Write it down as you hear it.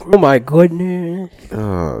Oh my goodness.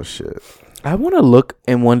 Oh shit. I want to look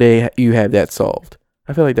and one day you have that solved.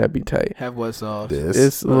 I feel like that'd be tight. Have what sauce?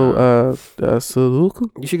 It's a little Sudoku.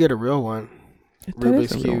 You should get a real one.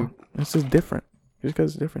 Rubik's Cube. This is different. Just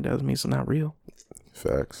because it's different doesn't mean it's not real.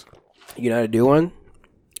 Facts. You know how to do one?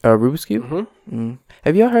 Rubik's Cube? Mm-hmm.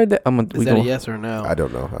 Have y'all heard that? Is that a yes or no? I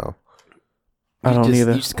don't know how. I don't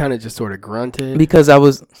either. You just kind of just sort of grunted. Because I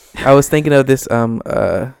was thinking of this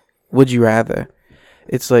Would You Rather.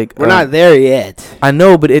 It's like we're not there yet. I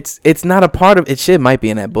know, but it's not a part of it. Shit might be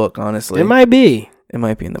in that book, honestly. It might be. It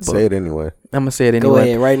might be in the book. Say it anyway. I'm gonna say it anyway. Go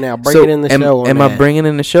ahead right now. Bring it in the show. Am I bringing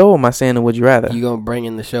in the show or am I saying the Would You Rather? You gonna bring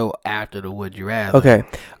in the show after the Would You Rather. Okay.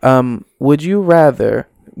 Would you rather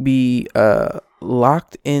be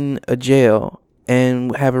locked in a jail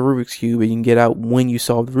and have a Rubik's Cube and you can get out when you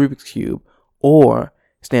solve the Rubik's Cube, or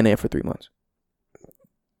stand there for 3 months?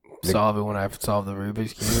 Solve it when I solve the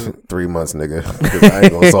Rubik's Cube. 3 months, nigga. 'Cause I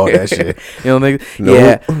ain't gonna solve that shit. You know, nigga?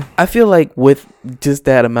 Nope. Yeah. I feel like with just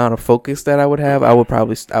that amount of focus that I would have, I would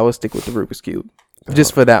stick with the Rubik's Cube.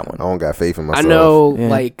 Just for that one. I don't got faith in myself. I know, Yeah.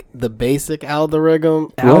 like, the basic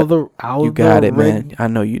algorithm. You got it, man. I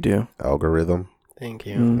know you do. Algorithm. Thank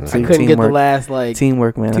you. See, I couldn't get the teamwork. last, like,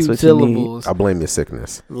 Teamwork, man. That's 2 what you need. syllables. I blame your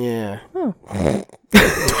sickness. Yeah. Oh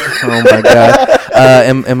my god.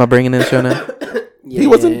 Am I bringing in the show now? He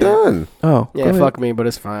wasn't done. Oh, Yeah, fuck me, but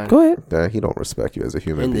it's fine. Go ahead. He don't respect you as a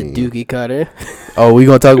human And the being. dookie cutter. Oh, we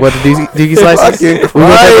gonna talk about the dookie slices? Fucking We gonna talk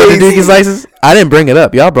about the crazy. dookie slices? I didn't bring it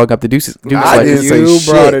up. Y'all brought up the dookie I didn't slices. say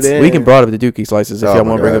You brought shit. it in. We can brought up the dookie slices if Oh y'all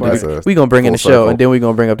my want to bring God, up the that's dookie. a We gonna bring in the full show circle. and then we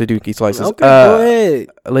gonna bring up the dookie slices. Okay, go ahead.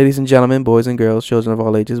 Ladies and gentlemen, boys and girls, children of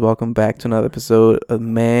all ages, welcome back to another episode of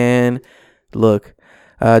Man Look.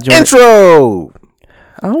 Intro.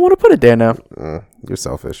 I don't want to put it there now. You're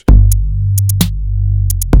selfish.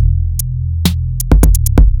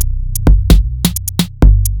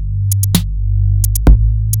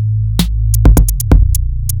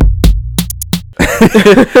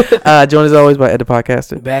 Joined as always by Ed the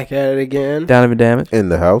Podcaster, Back at it again. Donovan Damage. In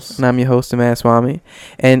the house. And I'm your host, Mad Swami.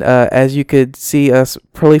 And as you could see us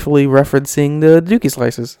playfully referencing the dookie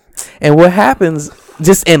slices. And what happens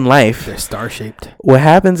just in life, They're star-shaped. what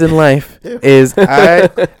happens in life is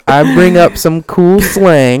I bring up some cool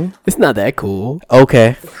slang. It's not that cool.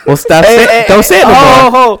 Okay. Well, stop. Don't say it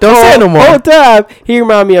no more. Don't say it no more. Whole time. He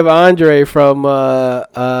remind me of Andre from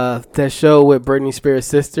that show with Britney Spears'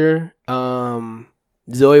 sister,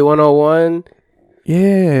 Zoe 101.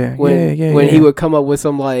 Yeah. When he would come up with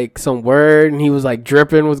some word and he was like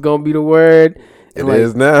dripping was gonna be the word. It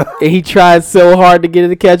is now. And he tried so hard to get it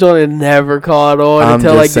to catch on and never caught on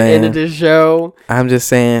until like the end of the show. I'm just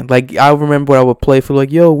saying, like, I remember what I would play for,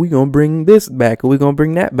 like, yo, we gonna bring this back or we gonna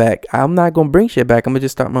bring that back. I'm not gonna bring shit back. I'm gonna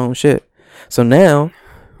just start my own shit. So now,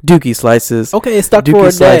 dookie slices. Okay, it's stuck Dookie for a day.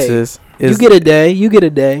 slices. You get a day. You get a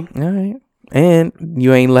day. All right. And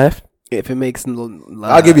you ain't left. If it makes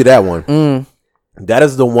I'll give you that one. That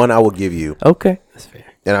is the one I will give you. Okay. That's fair.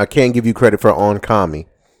 And I can't give you credit for On Kami.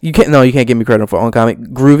 You can't give me credit for on comic.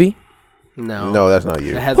 Groovy? No, that's not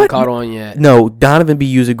you. It hasn't caught on yet. No, Donovan be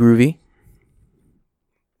using Groovy.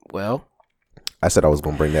 Well, I said I was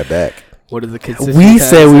gonna bring that back. what is the consistent? We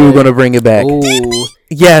said we were say? gonna bring it back. Ooh.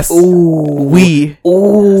 Yes. Ooh. We.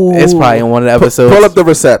 Ooh. It's probably in one of the episodes. Pull up the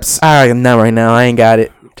receipts. Not right now. I ain't got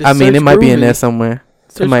it. Just I mean, search it might be in Groovy. there somewhere.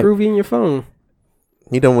 Search Groovy in your phone.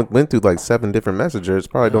 He done went through like 7 different messengers.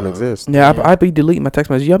 Probably don't exist. Yeah, I be deleting my text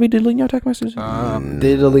messages. Y'all be deleting your text messages?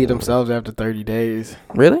 They delete themselves after 30 days.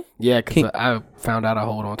 Really? Yeah, because I found out I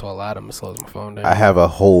hold on to a lot of them. It slows my phone down. I have a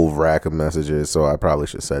whole rack of messages, so I probably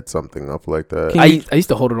should set something up like that. I used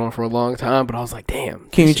to hold it on for a long time, but I was like, damn.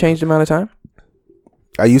 Can you change the amount of time?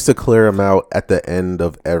 I used to clear them out at the end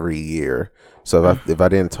of every year. So if I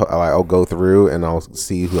didn't talk, I'll go through and I'll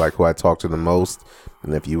see who I talk to the most.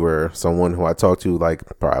 And if you were someone who I talked to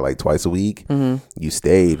probably twice a week, you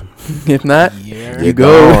stayed. If not, Yeah. you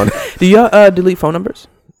go. gone. Do y'all delete phone numbers?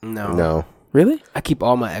 No, Really? I keep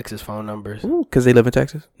all my ex's phone numbers. Because they live in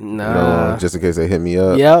Texas? no, just in case they hit me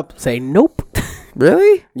up. Yep. Say nope.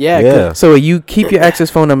 Really? Yeah. Yeah. So you keep your ex's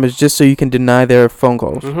phone numbers just so you can deny their phone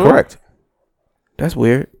calls? Correct. That's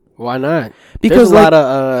weird. Why not? Because There's a lot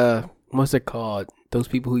of what's it called? Those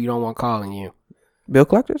people who you don't want calling you. bill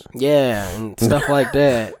collectors? Yeah, and stuff like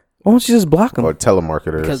that. Why don't you just block them? Or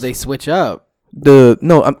telemarketers. Because they switch up.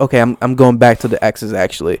 I'm going back to the exes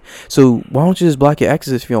actually. So why don't you just block your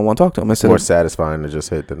exes if you don't want to talk to them? It's more satisfying to just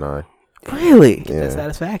hit deny. Really? Yeah. That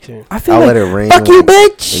satisfaction. I feel I'll like let it ring. fuck you,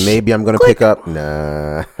 bitch. And maybe I'm gonna pick up.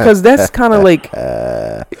 Nah. Because that's kind of like,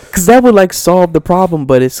 because that would like solve the problem,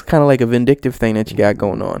 but it's kind of like a vindictive thing that you got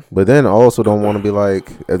going on. But then I also don't want to be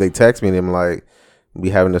like, if they text me and I'm like, we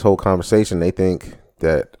having this whole conversation. They think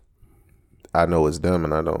that I know it's them,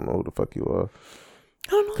 and I don't know who the fuck you are.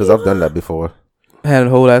 Because I've done that before. Had a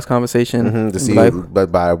whole ass conversation to see,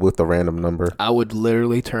 but with a random number. I would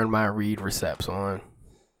literally turn my read receipts on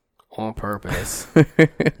purpose,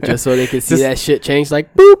 just so they could see that shit change.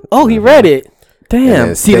 Like, boop! Oh, he read it.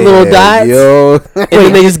 Damn. See the little dots, yo. And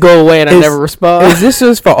then they just go away, and I never respond. Is this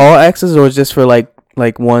just for all exes, or is just for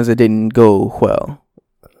like ones that didn't go well?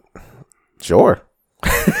 Sure.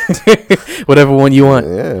 Whatever one you want.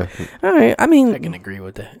 Yeah. All right. I mean, I can agree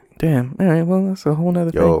with that. Damn. All right. Well, that's a whole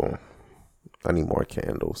nother thing. Yo, I need more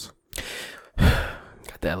candles.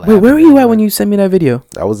 Got that. Wait, where were you at when you sent me that video?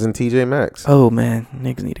 I was in TJ Maxx. Oh man,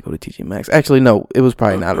 niggas need to go to TJ Maxx. Actually, no, it was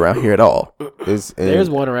probably not around here at all. There's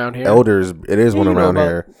one around here. Elders, it is one around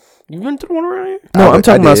here. You've been to one around here? No, I'm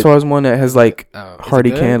talking about as far as one that has like Is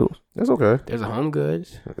Hardy it good? candles. It's okay. There's a Home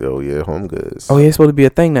Goods. Oh yeah, Home Goods. Oh yeah, it's supposed to be a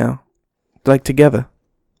thing now, like together.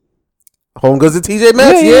 Home Goods at TJ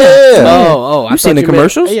Maxx. Yeah. Yeah. Oh, You seen the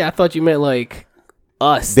commercials? Yeah, I thought you meant like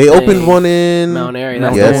us. They opened one in Mount Airy.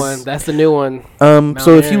 That's Yes. the one. That's the new one.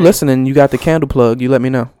 So if you Airy. listening, you got the candle plug. You let me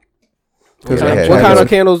know. What Yeah, kind yeah. of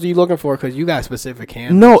candles are you looking for? Because you got specific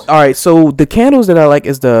candles. No, all right. So the candles that I like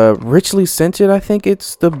is the richly scented. I think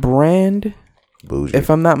it's the brand, Bougie. if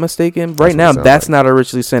I'm not mistaken. That's Right what now, it sounds that's like. not a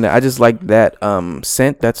richly scented. I just like that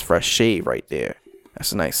scent. That's fresh shave right there.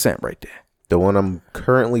 That's a nice scent right there. The one I'm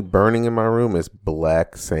currently burning in my room is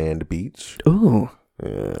Black Sand Beach. Ooh,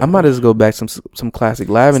 Yeah. I might just go back some classic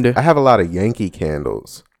lavender. I have a lot of Yankee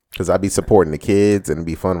candles because I be supporting the kids and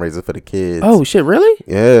be fundraising for the kids. Oh shit, really?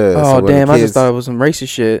 Yeah. Oh so when the damn, I just kids- thought it was some racist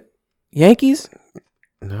shit. Yankees?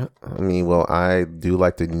 No, I mean, well, I do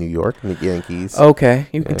like the New York Yankees. Okay,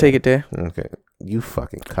 you can take it there. Okay. You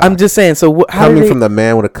fucking cock. I'm just saying. So how do coming they? from the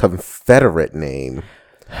man with a Confederate name.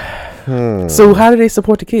 So how do they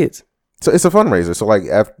support the kids? So it's a fundraiser. So like,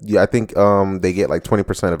 I think they get like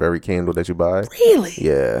 20% of every candle that you buy. Really?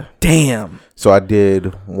 Yeah. Damn. So I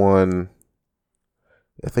did one.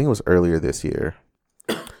 I think it was earlier this year,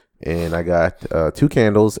 and I got 2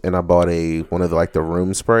 candles, and I bought one of the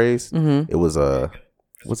room sprays. Mm-hmm. It was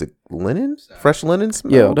was it linen? Fresh linen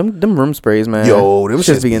smell? Yo, them room sprays, man. Yo, them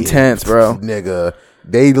shits shits be intense, bro. Nigga,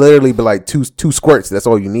 they literally be like two squirts. That's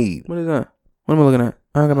all you need. What is that? What am I looking at?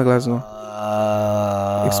 I don't got my glasses on.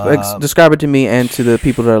 Describe it to me and to the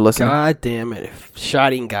people that are listening. God damn it.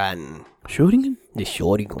 Shotgun. Shooting? The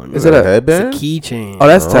shorty gun. Is it a headband? It's a keychain. Oh,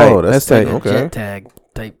 that's tight. Oh, that's that's tight. tight. Okay. Jet tag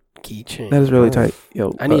type keychain. That is really tight.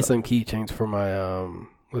 Yo, I need some keychains for my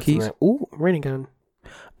what's the keys? name? Ooh, raining gun.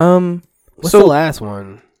 What's so the last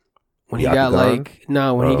one? When he got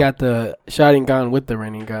Yakugan? when he got the shotting gun with the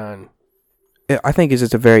raining gun. I think it's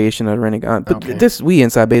just a variation of the Renegade. But Okay. we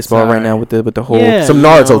inside baseball right now with the whole. Yeah. Some you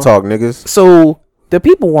Naruto know. talk, niggas. So the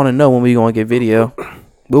people want to know when we gonna get video.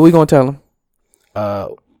 What we gonna tell them?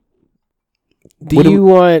 How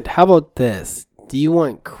about this? Do you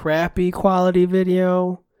want crappy quality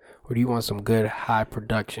video or do you want some good high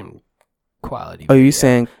production quality Are video? you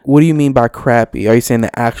saying? What do you mean by crappy? Are you saying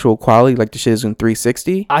the actual quality, like the shit is in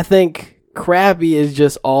 360? I think crappy is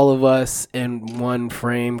just all of us in one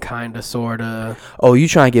frame, kind of, sort of. Oh, you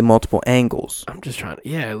trying to get multiple angles? I'm just trying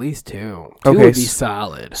to, at least two. Okay, Two would be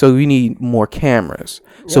solid. So we need more cameras.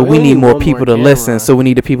 So Yeah, we we need need more one people more to listen. camera. So we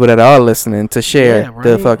need the people that are listening to share Yeah,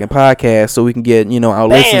 the right. fucking podcast, so we can get our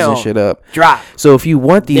listens and Bam! shit up. Drop. So if you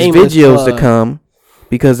want these Nameless videos to plug. come,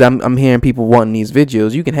 because I'm hearing people wanting these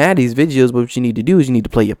videos, you can have these videos, but what you need to do is you need to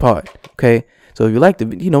play your part. Okay. So if you like this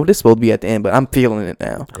is supposed to be at the end, but I'm feeling it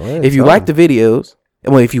now. Go ahead, If you tell like them. the videos,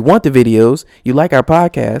 well, if you want the videos, you like our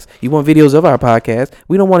podcast, you want videos of our podcast,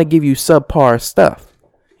 we don't want to give you subpar stuff.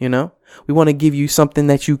 We want to give you something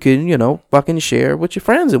that you can, fucking share with your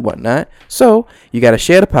friends and whatnot. So you got to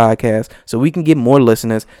share the podcast so we can get more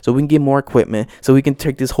listeners, so we can get more equipment, so we can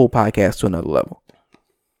take this whole podcast to another level.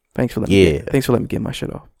 Thanks for letting me get my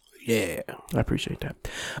shit off. Yeah. I appreciate that.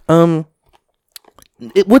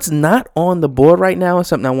 What's not on the board right now is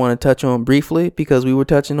something I want to touch on briefly because we were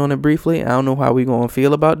touching on it briefly. I don't know how we gonna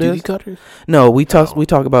feel about this. Dookie cutters? No, we talk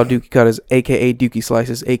about Dookie Cutters, aka Dookie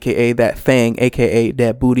Slices, aka that thing, aka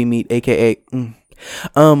that booty meat, aka.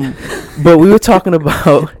 But we were talking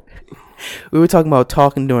about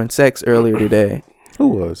talking during sex earlier today. Who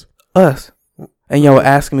was? Us. And y'all were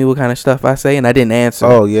asking me what kind of stuff I say, and I didn't answer.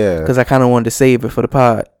 Oh yeah. Because I kind of wanted to save it for the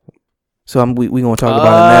pod. So we gonna talk about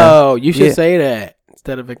it now. Oh, you should Yeah. say that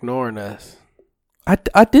instead of ignoring us. I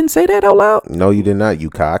didn't say that out loud. No, you did not. You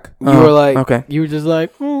cock. You were like, okay. You were just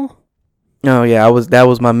like, Oh yeah, that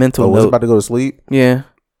was my mental Oh, was note. about to go to sleep. Yeah,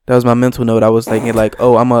 that was my mental note. I was thinking like,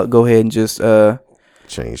 oh, I'm gonna go ahead and just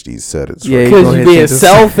change these settings. Yeah, Because go you ahead, being change this.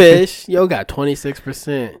 selfish. Yo got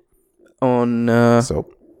 26% on So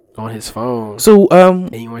on his phone. so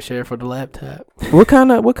And you want to share it for the laptop? what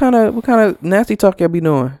kind of nasty talk y'all be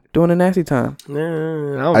doing during the nasty time?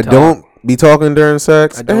 Nah, I don't be talking during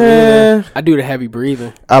sex. I don't either. I do the heavy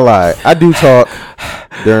breathing. I lie. I do talk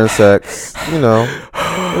during sex. You know,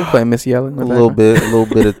 We're playing Missy Elliott. a little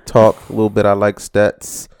bit of talk. A little bit. I like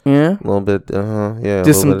stats. Yeah. A little bit. Yeah.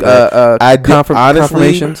 Just a little some bit of that. I do, honestly,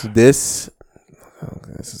 confirmations. This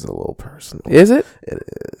is a little personal. Is it? It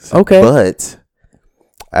is. Okay. But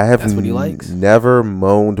I have That's what he likes. never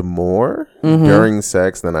moaned more Mhm. during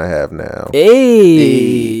sex than I have now.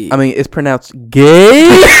 Hey. I mean, it's pronounced gay.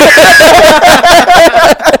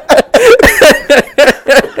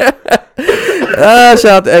 Shout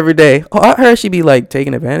out to Everyday. Oh, I heard she be like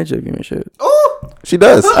taking advantage of you and shit. She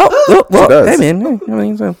does. Well, She does. hey man, I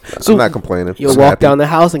mean, so I'm not complaining. You'll I'm walk happy. down the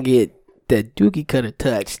house and get that dookie cutter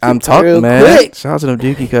touched. I'm talking, real man. quick. Shout out to them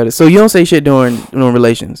Dookie cutters. So you don't say shit during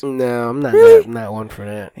relations? No, I'm not, not one for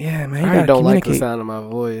that. Yeah, man. I You already gotta don't like the communicate. sound of my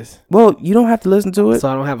voice. Well, you don't have to listen to it. So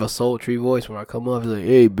I don't have a sultry voice when I come up. It's like,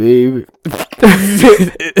 hey, baby.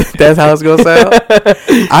 That's how it's gonna sound.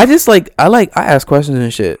 I ask questions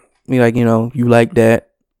and shit. Me like, you like that?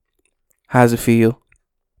 How's it feel?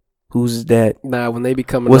 Who's that? Nah, when they be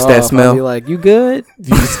coming What's off, that smell? I'll be like, you good?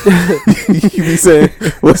 You be saying,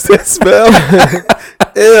 "What's that smell?"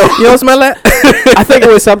 Ew. You don't smell that? I think it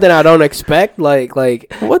was something I don't expect. Like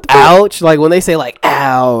What the fuck? ouch. Like when they say like,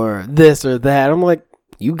 ow, or this or that. I'm like,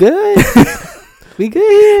 you good? We good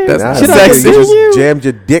here? That's Nah, not Should I sexy. you continue? just jammed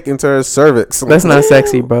your dick into her cervix. That's not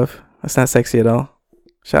sexy, bruv. That's not sexy at all.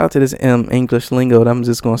 Shout out to this English lingo that I'm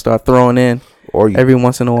just gonna start throwing in Or you every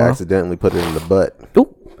once in a while. accidentally put it in the butt.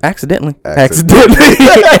 Oop, accidentally. Accidentally.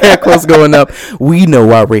 Air quotes going up. We know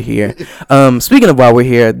why we're here. Speaking of why we're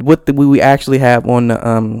here, what we actually have on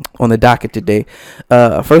the docket today.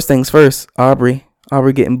 First things first. Aubrey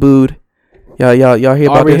getting booed. Y'all hear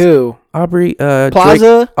about Aubrey this? who? Aubrey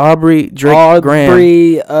Plaza? Drake Graham.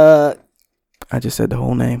 Aubrey, I just said the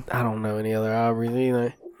whole name. I don't know any other Aubreys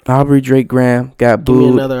either. Aubrey Drake Graham got Give me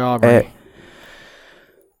booed. another Aubrey. at-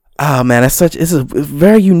 Oh man, it's a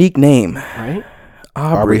very unique name. Right?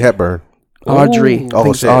 Aubrey Hepburn. Audrey. Ooh. I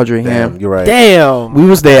think it's Audrey. Damn, Yeah. you're right. Damn. We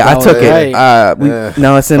was there. I Oh, took right. it. Yeah.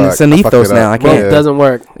 No, it's in Fuck, I Ethos fucked it now. up. I Well, can't. it doesn't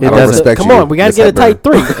work. It I don't doesn't. respect Come you, on, we gotta Miss get a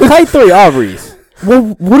Hepburn. tight three. Tight three Aubreys.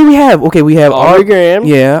 Well, what do we have? Okay, we have Aubrey Graham.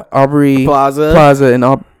 Yeah, Aubrey Plaza. and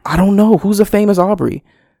I don't know who's a famous Aubrey.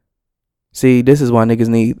 See, this is why niggas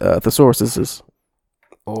need thesauruses.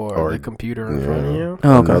 Or the computer in front of you.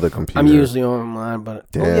 Oh, okay. Another computer. I'm usually online, but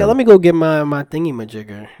Damn. yeah, let me go get my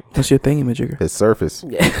thingy-majigger. What's your thingy-majigger? His surface.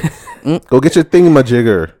 Yeah. Go get your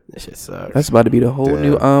thingamajigger. That shit sucks. That's about to be the whole Damn.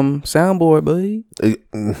 new soundboard, buddy.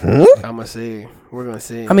 Mm-hmm. I'm gonna see. We're gonna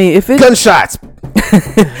see. I mean, if it Gunshots. but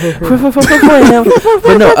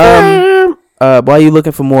no, why are you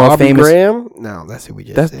looking for more Aubrey famous? Graham? No, that's who we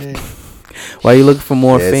just That's- said. Why are you looking for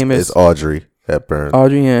more Yeah, famous? It's Audrey Hepburn.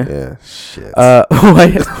 Audrey, yeah. Yeah. Shit.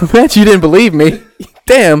 Bet you didn't believe me.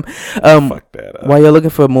 Damn. Fuck that up. While you're looking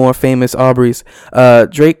for more famous Aubreys,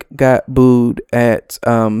 Drake got booed at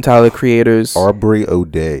Tyler the Creator's. Aubrey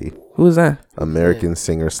O'Day, Who is that? American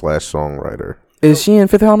singer / songwriter. Is she in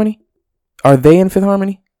Fifth Harmony? Are they in Fifth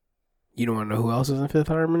Harmony? You don't want to know who else is in Fifth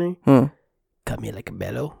Harmony? Camila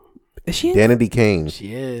Cabello. Is she in? Danity Kane.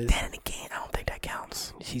 She is. Danny Kane. I don't think that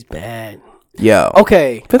counts. She's bad. Yo.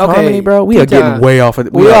 Okay. Fifth okay. Harmony, bro. We are getting Time. way off of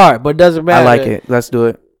it. We are, but it doesn't matter. I like it. Let's do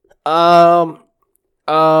it.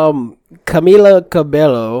 Camila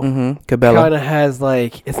Cabello Mm-hmm. Cabela. kind of has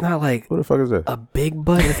like, it's not like Who the fuck is that? a big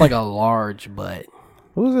butt. It's like a large butt.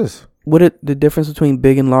 Who is this? The difference between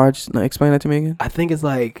big and large? No, explain that to me again. I think it's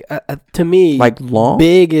like, to me, Like long?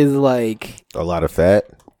 big is like, A lot of fat.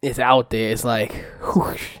 it's out there. It's like,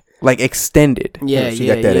 whoosh. Like extended. Yeah, She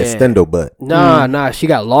yeah, got that yeah. extendo butt. Nah, she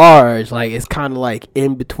got large. Like it's kind of like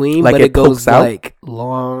in between, Like but it it goes pokes out? like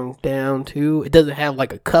long down too. It doesn't have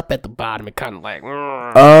like a cup at the bottom. It kind of like.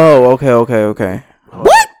 Oh, okay.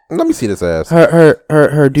 What? Let me see this ass. Her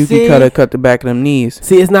dookie See? cutter cut the back of them knees.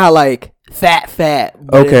 See, it's not like fat.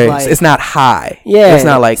 But Okay, it's, like, it's not high. Yeah, it's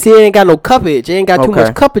not like. See, it ain't got no cuppage. It ain't got too Okay.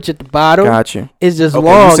 much cuppage at the bottom. Got you. It's just Okay,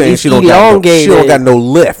 long. you saying It's she don't got no, elongated. she don't got no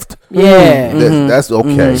lift. Yeah, That's okay.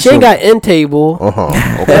 Mhm. she ain't got end table.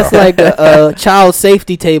 Okay. That's like a child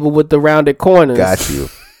safety table with the rounded corners. Got you.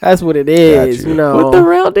 That's what it is. you. You know. With the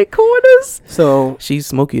rounded corners. So She's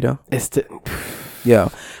smoky though. it's the,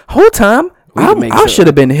 Yo, whole time We can make I some- should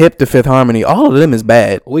have been hip to Fifth Harmony. All of them is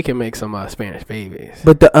bad. we can make some Spanish babies.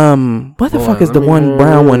 But the what the Hold fuck on, is the let me- one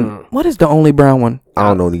brown one? What is the only brown one?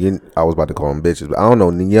 I don't know. I was about to call them bitches, but I don't know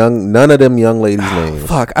none of them young ladies' names.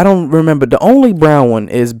 Fuck, I don't remember. The only brown one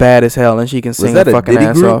is bad as hell, and she can sing that her a fucking Diddy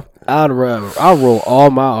ass group? off. I'll roll all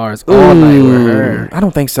my R's all night with her. I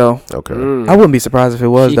don't think so. Okay. I wouldn't be surprised if it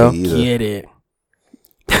was She though. can get it.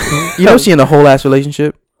 You know she in a whole ass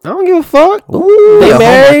relationship. I don't give a fuck. They They a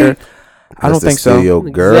married. homewrecker. I don't think so. Your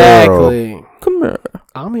girl. Exactly. Come here.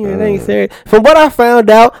 I mean, it ain't serious. From what I found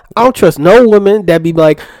out, I don't trust no woman that be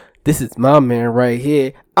like, "This is my man right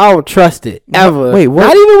here." I don't trust it ever. Wait, what?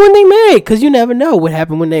 Not even when they married, because you never know what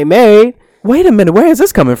happened when they married. Wait a minute. Where is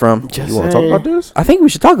this coming from? Just You want to talk about this? I think we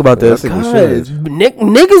should talk about Yeah, I this. think we Because should.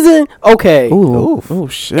 niggas in Ooh, Oof. oh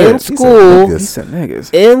shit. in He said school, niggas. He said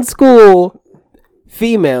niggas. in school,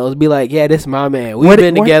 females be like, "Yeah, this is my man. We've Where they-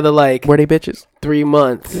 been where- together like Were they bitches? 3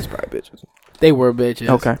 months." It's probably bitches. They were bitches.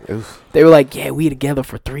 Okay. Oof. They were like, "Yeah, we together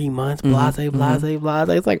for 3 months." Mhm, Blase, blase,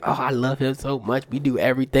 blase. It's like, oh, I love him so much. We do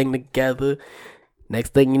everything together.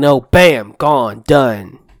 Next thing you know, bam, gone,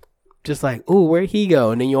 done. Just like, ooh, where'd he go?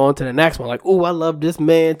 And then you're on to the next one. Like, ooh, I love this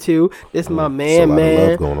man too. This my It's a man, lot of man.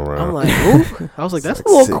 love going around. I'm like, ooh. I was like, that's like a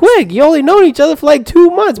little 6. quick. You only known each other for like 2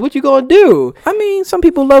 months. What you gonna do? I mean, some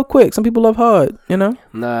people love quick. Some people love hard. You know.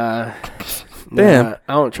 Nah. Damn. Nah,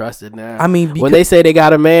 I don't trust it now. I mean, when because- they say they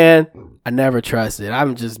got a man, I never trust it.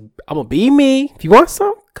 I'm gonna be me. If you want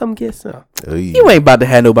some, come get some. You ain't about to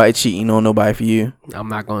have nobody cheating on nobody for you. I'm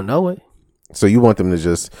not gonna know it. So you want them to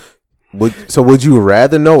just? Would you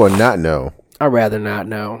rather know or not know? I'd rather not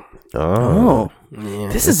know. Oh, Yeah.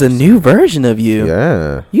 this is a new version of you.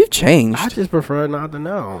 Yeah. You've changed. I just prefer not to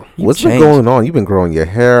know. You've What's been changed. going on? You've been growing your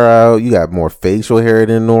hair out. You got more facial hair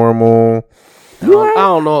than normal. I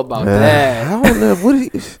don't know about that. I don't know.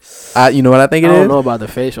 What? You know what I think I it don't is? know about the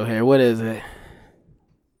facial hair. What is it?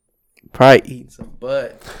 Probably eat some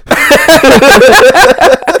butt.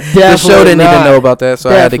 Definitely The show didn't even not. know about that, so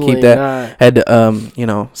I had to keep Definitely that. not. Had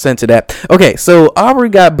to censor that. Okay, so Aubrey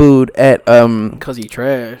got booed at Cause he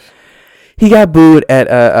trash. he got booed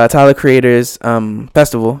at Tyler Creator's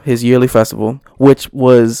festival, his yearly festival, which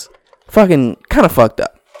was fucking kind of fucked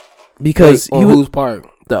up because Wait, he on was whose part?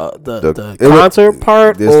 The it was- concert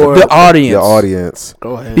part this- or the audience. The audience.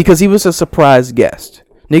 Go ahead. Because he was a surprise guest.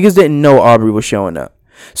 Niggas didn't know Aubrey was showing up.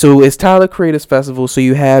 So it's Tyler Creator's festival, so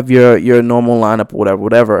you have your normal lineup,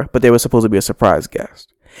 whatever. But there was supposed to be a surprise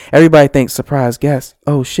guest. Everybody thinks surprise guest.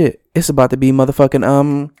 Oh shit, it's about to be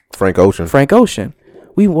motherfucking Frank Ocean. Frank Ocean.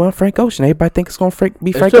 We want Frank Ocean. Everybody thinks it's gonna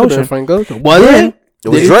be It Frank should've been Ocean. Frank Ocean. Was Yeah. it? It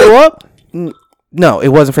was Did he Drake. show up? No, it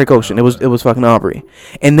wasn't Frank Ocean. It was fucking Aubrey.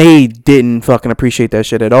 And they didn't fucking appreciate that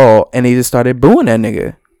shit at all. And they just started booing that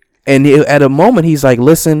nigga. And at a moment, he's like,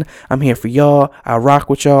 listen, I'm here for y'all. I rock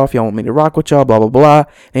with y'all. If y'all want me to rock with y'all, blah, blah, blah.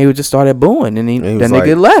 And he just started booing. And And he that was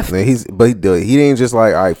nigga like- left. and he didn't just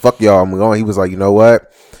like, all right, fuck y'all, I'm going. He was like, you know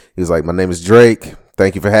what? He was like, my name is Drake.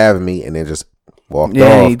 Thank you for having me. And then just walked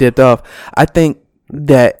Yeah, off. he dipped off. I think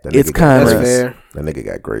that That it's nigga got kind That's of... grace. fair. That nigga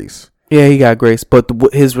got grace. Yeah, he got grace. But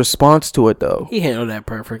his response to it, though, He handled that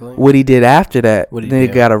perfectly. what he did after that, What'd he then he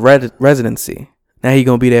do? got a residency. Now he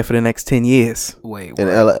going to be there for the next 10 years. Wait, In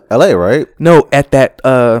what? LA, right? No, at that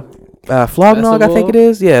Flognog, I think Festival? it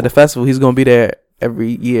is. Yeah, the festival. He's gonna be there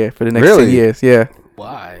every year for the next 10 Really? years. Yeah,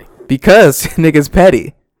 Why? because niggas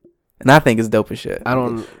petty, and I think it's dope as shit. I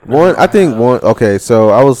don't. Okay, so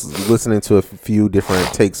I was listening to a few different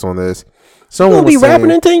takes on this. You Someone gonna be was saying,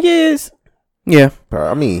 rapping in 10 years? Yeah,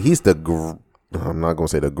 I mean, he's I'm not gonna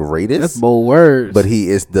say the That's greatest, bold words. but he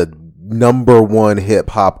is the number one hip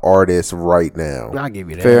hop artist right now, I'll give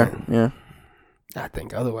you that. fair. Yeah, I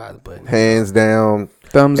think otherwise, but hands down.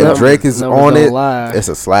 thumbs And up. Drake is Numbers on don't it. lie. It's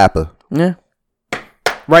a slapper. Yeah,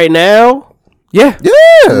 right now, yeah. Yeah.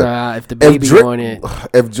 nah, if the baby Drake- on it,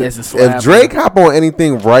 If It's a slapper. if Drake hop on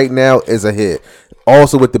anything right now, is a hit.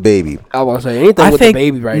 Also with the baby. I won't say anything I with think- the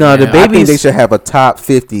baby right no, now. the I think Baby's- they should have a top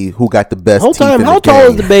 50 who got the best Whole teeth time, in how the tall is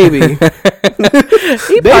game. the baby?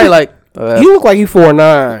 He probably like He look like he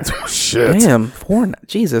 4'9". Shit. damn 4.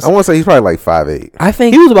 Jesus, I want to say he's probably like 5'8". I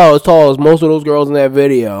think He was about as tall as most of those girls in that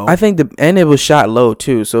video. I think and it was shot low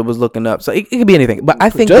too, so it was looking up. So it could be anything. But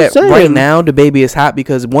I think Just that right saying. now the baby is hot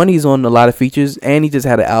because one, he's on a lot of features, and he just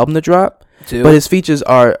had an album to drop. Too. But his features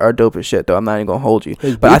are dope as shit, though. I'm not even gonna hold you.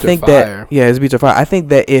 His But I beats are think fire. that his beats are fire. I think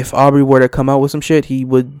that if Aubrey were to come out with some shit, he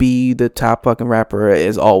would be the top fucking rapper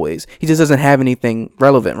as always. He just doesn't have anything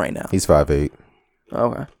relevant right now. He's 5'8".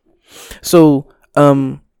 Okay. So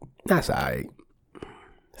That's alright.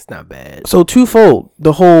 It's not bad. so twofold.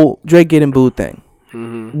 The whole Drake getting booed thing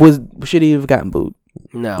Mm-hmm. should he have gotten booed?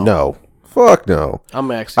 No, No. Fuck no. I'm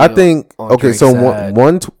actually. I think on okay. Drake's So side.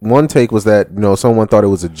 one take was that someone thought it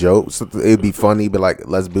was a joke. So it'd be funny, but like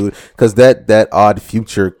let's boo it because that odd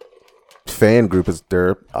future fan group is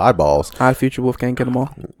their eyeballs. Odd Future, Wolfgang, get them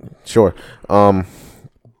all. Sure.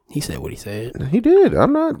 He said what he said. He did.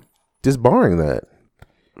 I'm not disbarring that.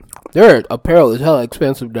 Their apparel is hella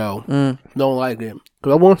expensive though. Don't like it.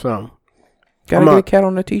 Cause I want some. Gotta get a cat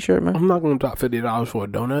on a t-shirt, man. I'm not gonna drop $50 for a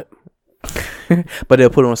donut. But they'll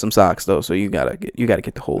put on some socks though, so you gotta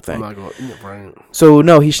get the whole I'm thing. not gonna eat it, right? So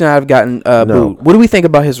no, he should not have gotten booed. What do we think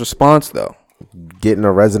about his response though? Getting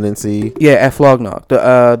a residency Yeah, at Flognog,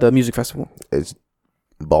 the music festival. is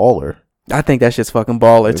baller. I think that shit's fucking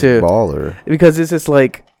baller It's too. baller. Because it's just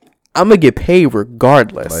like I'm gonna get paid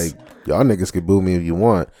regardless. Like, y'all niggas can boo me if you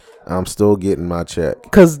want. I'm still getting my check.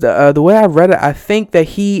 Because the way I read it, I think that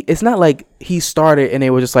it's not like he started and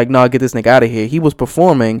they were just like, no, get this nigga out of here. He was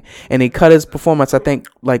performing and he cut his performance, I think,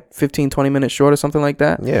 like 15, 20 minutes short or something like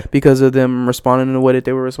that. Yeah. Because of them responding in the way that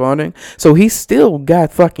they were responding. So he still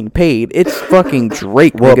got fucking paid. It's fucking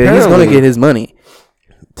Drake, Well, nigga. He's going to apparently- get his money.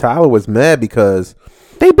 Tyler was mad because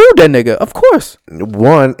They booed that nigga, of course.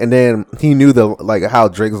 one, and then he knew how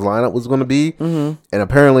Drake's lineup was going to be, and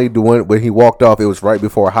apparently the one when he walked off, it was right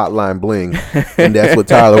before Hotline Bling, and that's what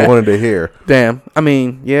Tyler wanted to hear. Damn. I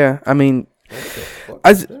mean, yeah. I mean,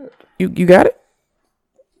 you got it?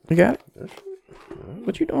 You got it?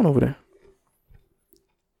 What you doing over there?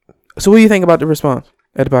 So what do you think about the response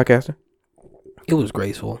at the podcaster? It was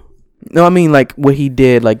graceful. No, I mean like what he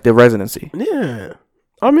did, like the residency. Yeah.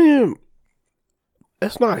 I mean,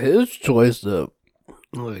 it's not his choice to,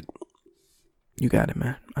 like, You got it,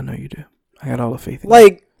 man. I know you do. I got all the faith in you.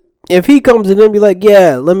 like, if he comes in and be like,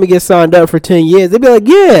 yeah, let me get signed up for 10 years, they'd be like,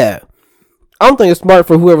 yeah. I don't think it's smart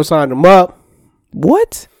for whoever signed him up.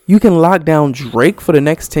 What? You can lock down Drake for the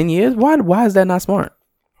next 10 years? Why is that not smart?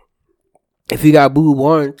 If he got booed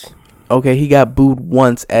once. Okay, he got booed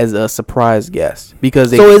once as a surprise guest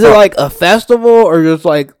because So is it like a festival or just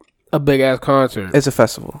like a big ass concert? it's a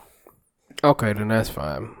festival. Okay, then that's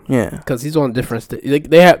fine. Yeah. Because he's on different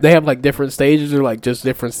they have like different stages or like just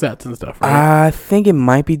different sets and stuff, right? I think it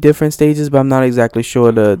might be different stages, but I'm not exactly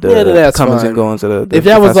sure the Yeah, that's comings fine. and goings of the If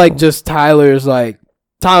that was like festival. just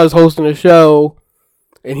Tyler's hosting a show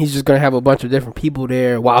and he's just gonna have a bunch of different people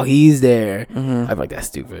there while he's there, Mhm. I feel like that's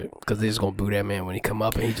stupid because they're just gonna boo that man when he come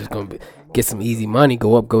up and he's just gonna get some easy money,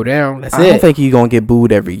 go up, go down. That's I it. don't think he's gonna get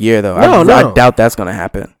booed every year though. No. I doubt that's gonna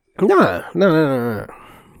happen. No.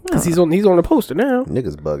 Because he's on the poster now.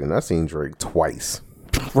 Niggas bugging. I seen Drake twice.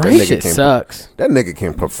 Right? nigga Shit can't- sucks. That nigga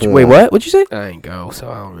can perform. Wait, what? What'd you say? I ain't go, so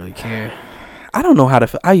I don't really care. I don't know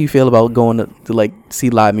how you feel about going to like see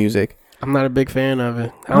live music. I'm not a big fan of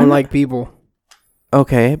it. I Why don't not? like people.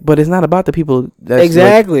 Okay, but it's not about the people. That's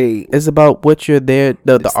Exactly. it's about what you're there,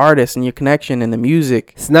 the artist and your connection and the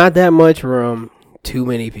music. It's not that much room. Too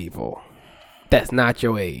many people. That's not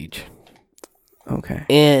your age. Okay.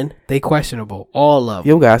 And they questionable. All of them.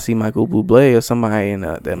 You gotta see Michael Bublé or somebody in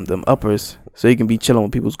them uppers so you can be chilling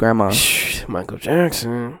with people's grandma. Michael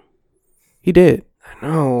Jackson. He did. I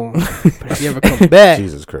know. But if you ever come back,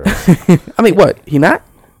 Jesus Christ. I mean, what? He not?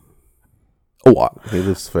 Oh, what? He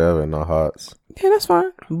lives forever in our hearts. Yeah, that's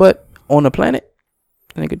fine. But on the planet,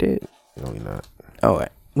 the nigga dead. No, he not. Oh,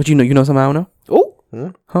 right. What you know? You know something I don't know? oh,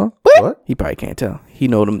 Huh? What? He probably can't tell. He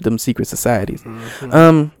know them secret societies.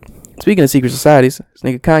 Speaking of secret societies, this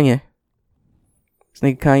nigga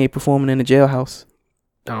Kanye performing in the jailhouse.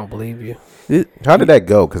 I don't believe you. How did that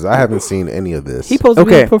go? Because I haven't seen any of this. He supposed to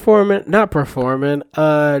Okay. be doing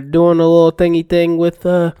a little thingy thing with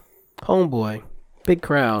Homeboy. Big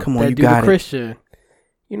crowd. Come on, that you dude, got a it. Christian.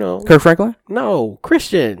 You know, Kirk Franklin? no,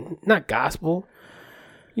 Christian, not gospel.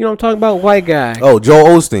 You know what I'm talking about? White guy. Oh, Joel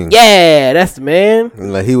Osteen. Yeah, that's the man.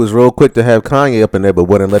 Like, he was real quick to have Kanye up in there, but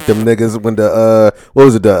wouldn't let them niggas when the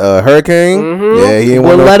hurricane. Mhm. Yeah, he ain't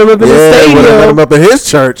Wouldn't let him up in the wouldn't let stadium. him up in his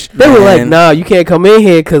church. They were like, Man. nah, you can't come in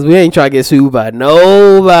here because we ain't trying to get sued by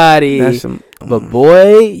nobody. That's some. But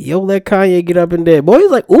boy, yo, let Kanye get up in there. Boy,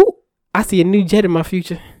 he's like, ooh, I see a new jet in my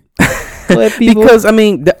future. Go ahead, people. Because I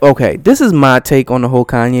mean, okay, this is my take on the whole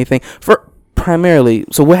Kanye thing. For primarily,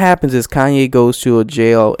 so what happens is Kanye goes to a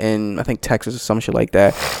jail in I think Texas or some shit like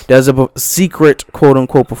that. Does a secret quote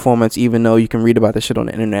unquote performance, even though you can read about this shit on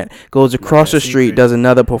the internet. Goes across the street, secret. does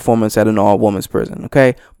another performance at an all women's prison.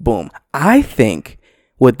 Okay, boom. I think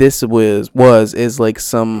what this was is like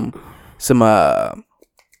some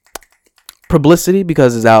publicity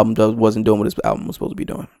because his album wasn't doing what his album was supposed to be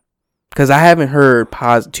doing. Because I haven't heard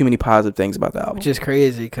too many positive things about the album. Which is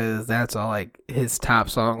crazy because that's all like his top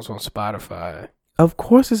songs on Spotify. Of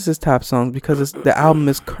course, it's his top songs because the album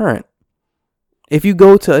is current. If you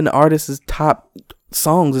go to an artist's top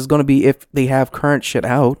songs, it's gonna be if they have current shit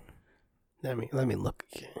out. Let me look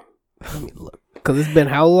again. Let me look. Because it's been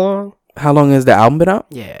how long? How long has the album been out?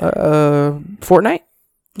 Yeah. Fortnite?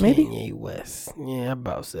 Maybe? Kanye West. Yeah, I'm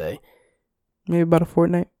about to say. Maybe about a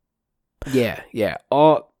fortnight. Yeah.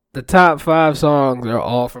 All the top 5 songs are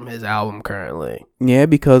all from his album currently. Yeah,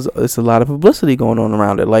 because it's a lot of publicity going on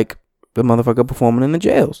around it. Like the motherfucker performing in the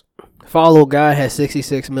jails. Follow Guy has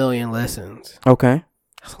 66 million listens. Okay.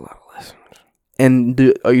 That's a lot of listens.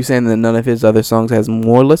 And are you saying that none of his other songs has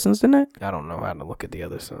more listens than that? I don't know how to look at the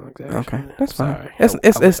other songs. Actually. Okay, that's fine. Sorry.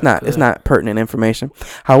 It's not pertinent information.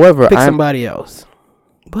 However, Pick somebody else.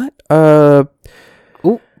 What?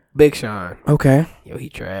 Big Sean. Okay. Yo, he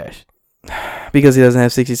trash. Because he doesn't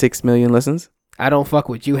have 66 million listens. I Don't Fuck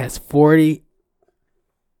With You has 40.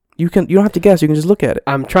 You don't have to guess. You can just look at it.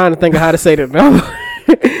 I'm trying to think of how to say the number.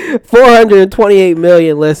 428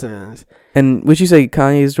 million listens. And would you say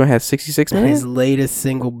Kanye's joint has 66 million? His latest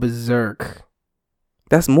single, Berserk.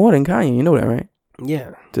 That's more than Kanye. You know that, right?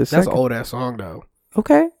 Yeah. That's an old ass song though.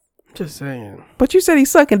 Okay. Just saying. But you said he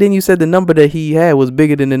sucked, and then you said the number that he had was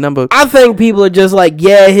bigger than the number. I think people are just like,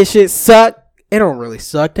 yeah, his shit suck. It don't really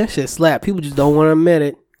suck. That shit slap. People just don't want to admit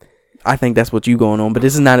it. I think that's what you going on. But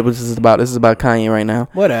this is not what this is about. This is about Kanye right now.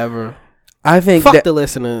 Whatever. I think Fuck the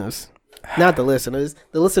listeners. Not the listeners.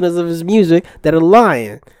 The listeners of his music that are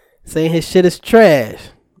lying. Saying his shit is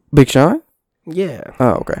trash. Big Sean? Yeah.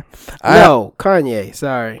 Oh, okay. No, Kanye.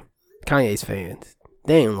 Sorry. Kanye's fans.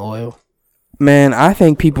 They ain't loyal. Man, I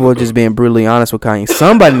think people are just being brutally honest with Kanye.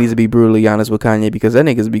 Somebody needs to be brutally honest with Kanye because that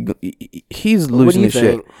nigga's he's losing his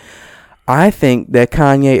shit. I think that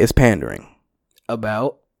Kanye is pandering.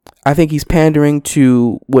 About? I think he's pandering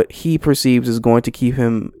to what he perceives is going to keep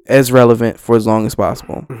him as relevant for as long as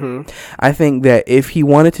possible. Mm-hmm. I think that if he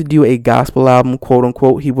wanted to do a gospel album, quote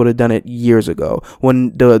unquote, he would have done it years ago.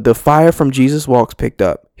 When the fire from Jesus Walks picked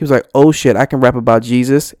up, he was like, oh shit, I can rap about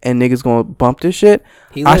Jesus and niggas gonna bump this shit.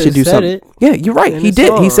 I should do something. Yeah, you're right. He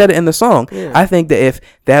did. He said it in the song. Yeah. I think that if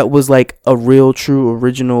that was like a real, true,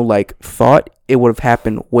 original like thought, it would have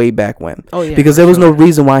happened way back when. Oh, yeah, because there was no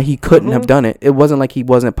reason why he couldn't have done it. It wasn't like he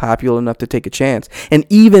wasn't popular enough to take a chance. And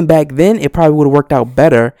even back then, it probably would have worked out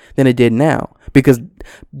better than it did now. Because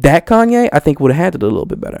that Kanye, I think, would have handled it a little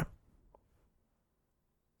bit better.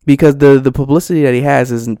 Because the publicity that he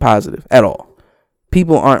has isn't positive at all.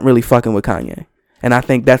 People aren't really fucking with Kanye. And I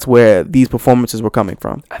think that's where these performances were coming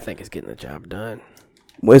from. I think it's getting the job done.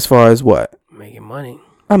 As far as what? Making money.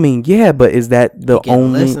 I mean, yeah, but is that the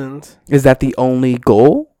only listens. Is that the only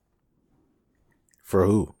goal? For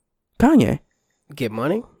who? Kanye. Get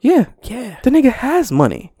money? Yeah. Yeah. The nigga has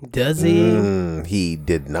money. Does he? He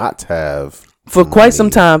did not have for quite some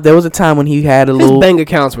time. There was a time when he had his bank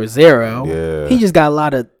accounts were zero. Yeah. He just got a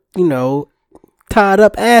lot of, tied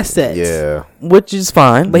up assets. Yeah. Which is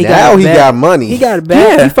fine. But he got money. He got it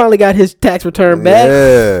back. Yeah. He finally got his tax return back.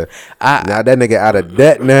 Yeah. Now that nigga out of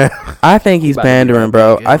debt now. I think he's pandering,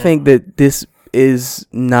 bro. I think that this is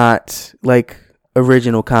not like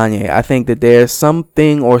original Kanye. I think that there's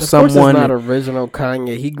something or someone. Of course it's not original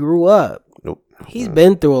Kanye. He grew up. Nope. He's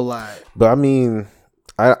been through a lot. But I mean,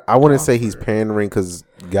 I wouldn't say he's pandering because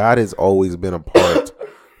God has always been a part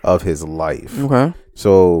of his life. Okay.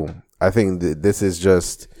 So I think that this is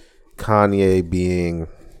just Kanye being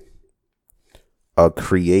a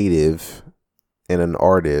creative and an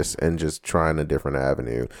artist and just trying a different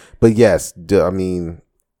avenue. But yes, I mean,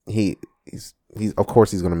 he's of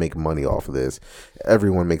course he's going to make money off of this.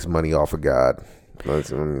 Everyone makes money off of God.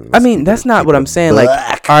 I mean, that's not what I'm saying. Black.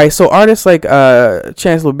 Like, all right, so artists like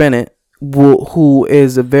Chancellor Bennett, who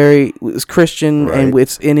is is Christian, right, and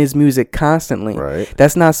it's in his music constantly. Right.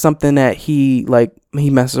 That's not something that he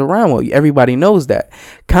messes around with. Everybody knows that.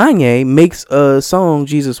 Kanye makes a song,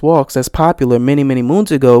 Jesus Walks, that's popular many, many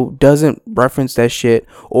moons ago, doesn't reference that shit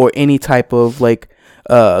or any type of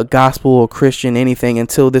gospel or Christian anything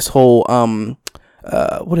until this whole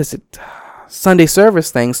Sunday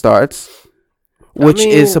service thing starts, which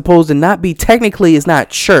is supposed to not be, technically it's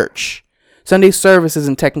not church. Sunday service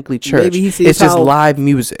isn't technically church. It's just live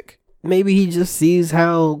music. Maybe he just sees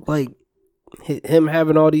how him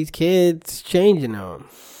having all these kids changing him.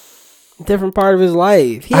 Different part of his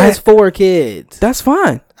life. He has 4 kids. That's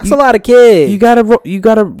fine. That's a lot of kids. You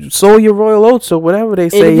gotta sow your royal oats or whatever they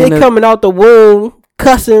say. And if they coming out the womb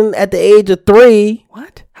cussing at the age of 3,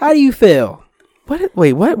 what? How do you feel?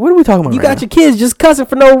 Wait, what are we talking about? You got your kids just cussing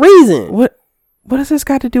for no reason. What does this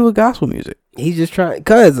got to do with gospel music? He's just trying,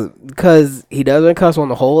 cause he doesn't cuss on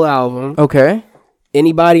the whole album. Okay.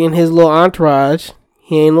 Anybody in his little entourage,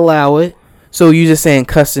 he ain't allow it. So you just saying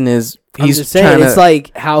cussing is? He's just saying it's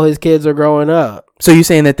like how his kids are growing up. So you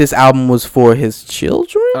saying that this album was for his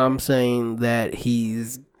children? I'm saying that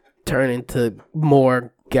he's turning to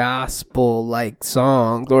more gospel like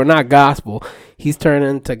songs, or not gospel. He's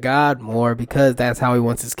turning to God more because that's how he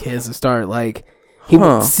wants his kids to start. Like he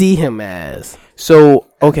would see him as. So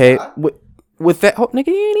okay, with that, nigga,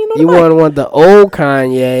 you ain't even know. You want the old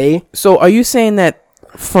Kanye. So are you saying that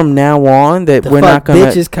from now on that we're not gonna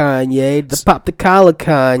bitches Kanye, the pop the collar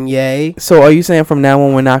Kanye? So are you saying from now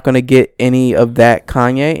on we're not gonna get any of that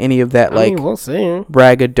Kanye, any of that we'll see.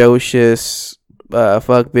 Braggadocious,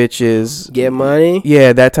 fuck bitches, get money?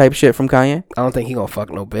 Yeah, that type shit from Kanye. I don't think he gonna fuck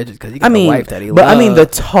no bitches because he got a wife that he but loves. I mean the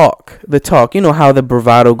talk. You know how the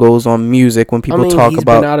bravado goes on music when people talk he's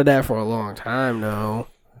about. Been out of that for a long time though.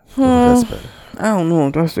 I don't know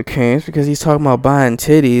if that's the case because he's talking about buying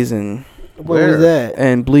titties and. What was that?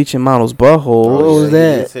 And bleaching models' butthole. What was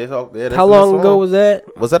that? How long ago was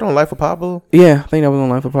that? Was that on Life of Pablo? Yeah, I think that was on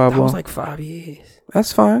Life of Pablo. That was like 5 years.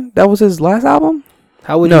 That's fine. That was his last album?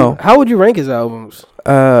 How would you rank his albums?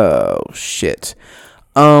 Oh shit.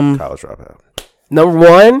 College Dropout. Number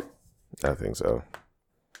 1? I think so.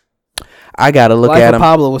 I gotta look Life at of him.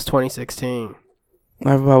 Pablo was 2016.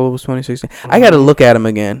 Life of Pablo was 2016. I gotta look at him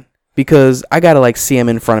again because I gotta like see him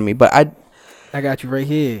in front of me. But I got you right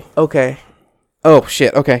here. Okay. Oh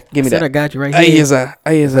shit. Okay, give me that. I got you right here. Is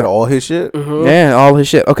that all his shit? Mm-hmm. Yeah, all his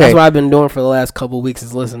shit. Okay. That's what I've been doing for the last couple of weeks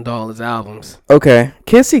is listening to all his albums. Okay.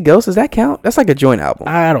 Kids See Ghosts, does that count? That's like a joint album.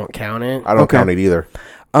 I don't count it. I don't count it either.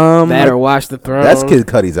 That or Watch the Throne. That's Kid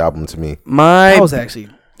Cudi's album to me. That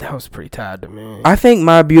was pretty tied to me. I think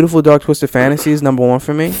My Beautiful Dark Twisted Fantasy is number 1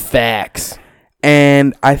 for me. Facts.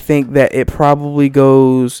 And I think that it probably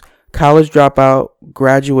goes College Dropout,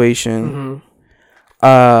 Graduation,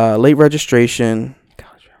 Late Registration.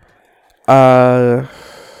 I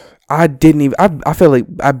feel like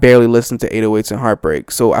I barely listened to 808s and Heartbreak,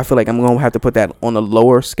 so I feel like I'm gonna have to put that on a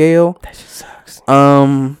lower scale. That shit sucks.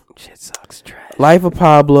 Shit sucks. Trash. Life of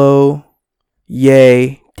Pablo,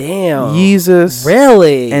 Yay, damn, Yeezus,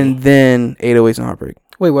 really, and then 808s and Heartbreak.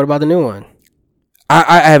 Wait, what about the new one?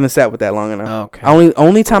 I haven't sat with that long enough. Okay.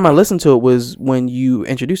 Only time I listened to it was when you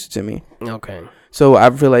introduced it to me. Okay. So I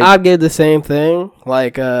feel like I'll give the same thing.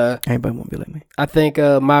 Like everybody won't be like me. I think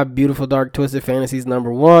My Beautiful Dark Twisted Fantasy is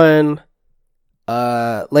number 1.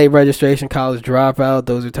 Late Registration, College Dropout,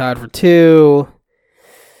 those are tied for 2.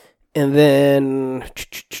 And then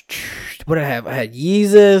what did I have? I had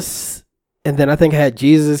Yeezus, and then I think I had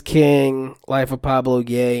Jesus King, Life of Pablo,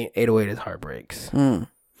 Yay, 808 is Heartbreaks.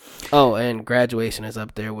 Oh, and Graduation is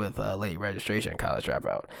up there with Late Registration, College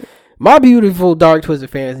Dropout. My Beautiful Dark Twisted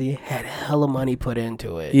Fantasy had hella money put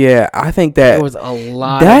into it. Yeah, I think that there was a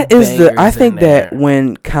lot. That of is the. I think there. that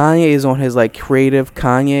when Kanye is on his like creative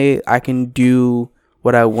Kanye, I can do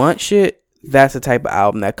what I want shit. That's the type of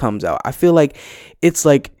album that comes out. I feel like it's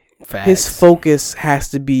like his focus has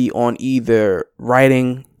to be on either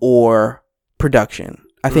writing or production.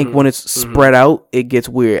 I think when it's spread out, it gets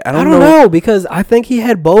weird. I don't know because I think he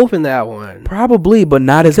had both in that one. Probably, but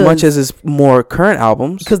not as much as his more current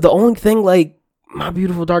albums. Because the only thing, like, My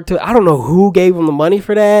Beautiful Dark Twisted, I don't know who gave him the money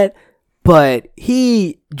for that, but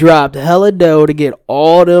he dropped hella dough to get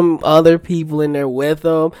all them other people in there with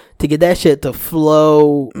him to get that shit to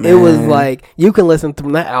flow. Man. It was like, you can listen to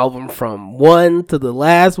that album from one to the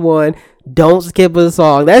last one. Don't skip a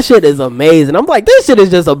song. That shit is amazing. I'm like, this shit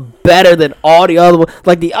is just better than all the other ones.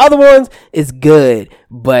 Like, the other ones is good,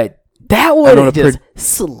 but that one just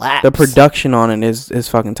slaps. The production on it is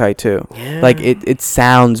fucking tight, too. Yeah. Like, it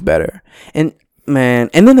sounds better. And,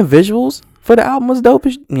 man, and then the visuals for the album was dope.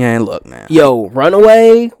 Yeah, look, man. Yo,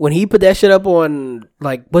 Runaway, when he put that shit up on,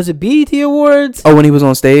 like, was it BET Awards? Oh, when he was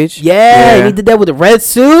on stage? Yeah, and he did that with the red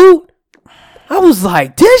suit. I was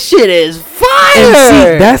like, this shit is fire. And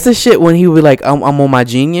see, that's the shit when he would like, I'm on my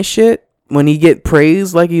genius shit. When he get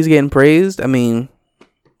praised like he's getting praised, I mean,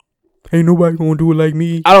 ain't nobody gonna do it like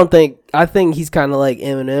me. I think he's kind of like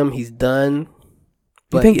Eminem. He's done.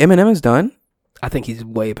 You think Eminem is done? I think he's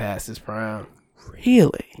way past his prime.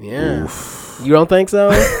 Really? Yeah. Oof. You don't think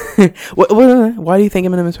so? Why do you think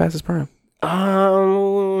Eminem is past his prime?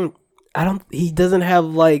 He doesn't have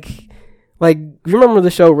like, you remember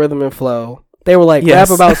the show Rhythm and Flow? They were like,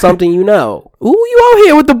 rap about something you know. Ooh, you out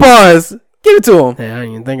here with the bars. Give it to him. Hey, I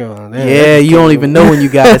didn't even think of that. Yeah, you don't even know when you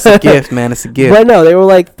got it. It's a gift, man. It's a gift. But no, they were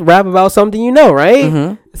like, rap about something you know, right?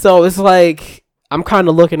 Mm-hmm. So it's like, I'm kind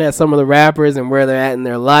of looking at some of the rappers and where they're at in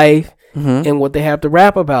their life and what they have to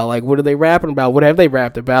rap about. Like, what are they rapping about? What have they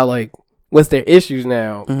rapped about? Like, what's their issues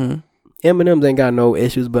now? Eminem ain't got no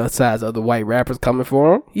issues besides other white rappers coming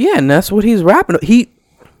for him. Yeah, and that's what he's rapping.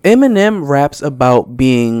 Eminem raps about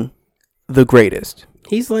being the greatest.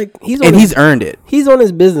 He's earned it. He's on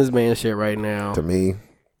his businessman shit right now. To me,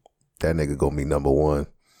 that nigga gonna be number 1.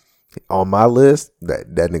 On my list, that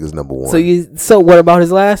nigga's number one. So what about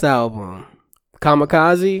his last album,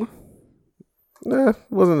 Kamikaze? Nah,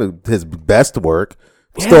 wasn't his best work.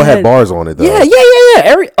 Still had bars on it though.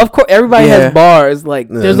 Yeah. Of course, everybody has bars. Like,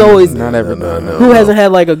 there's always not everybody. who hasn't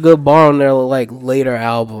had like a good bar on their like later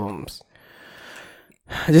albums.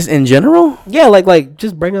 Just in general? Yeah, like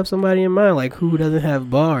just bring up somebody in mind. Like, who doesn't have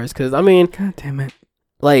bars? Because I mean, God damn it.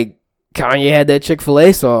 like Kanye had that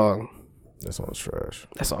Chick-fil-A song. That song's trash.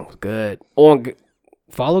 That song was good.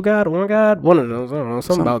 Follow God, On God, one of those. I don't know,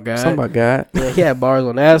 something about God. Something about God. Yeah, he had bars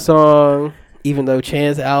on that song. Even though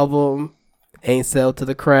Chance album ain't sell to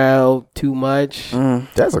the crowd too much.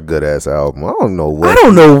 That's a good ass album. I don't know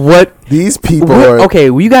what these people are. Okay,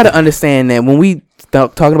 well, you got to understand that when we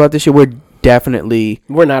talking about this shit, we're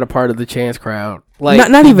not a part of the Chance crowd.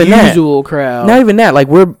 Like, not even that usual crowd. Not even that. Like,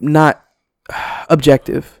 we're not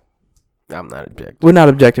objective. I'm not objective. We're not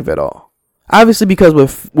objective at all. Obviously,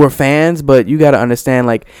 because we're fans, but you got to understand,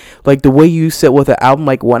 like the way you sit with an album.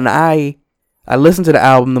 Like, when I listened to the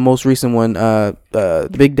album, the most recent one, The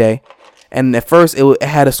Big Day, and at first it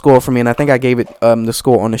had a score for me, and I think I gave it the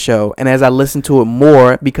score on the show. And as I listened to it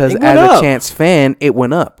more, because as a Chance fan, it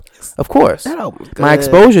went up. Of course, that album's good. My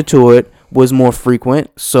exposure to it was more frequent,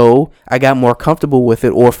 so I got more comfortable with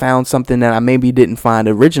it, or found something that I maybe didn't find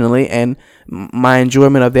originally, and my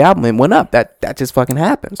enjoyment of the album went up. That just fucking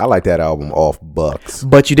happens. I like that album off Bucks,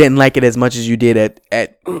 but you didn't like it as much as you did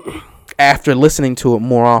at after listening to it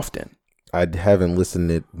more often. I haven't listened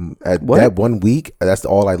to it at that 1 week. That's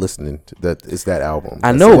all I listened to. That is that album.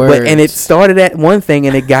 I know, but and it started at one thing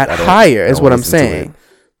and it got higher. Is what I'm saying.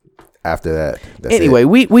 After that, anyway,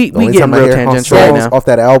 we getting real tangential right now. Off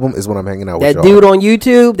that album is when I'm hanging out with that dude on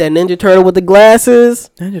YouTube, that Ninja Turtle with the glasses.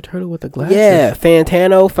 Ninja Turtle with the glasses. Yeah,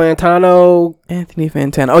 Fantano. Anthony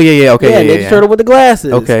Fantano. Oh yeah, okay. Yeah, Ninja Turtle with the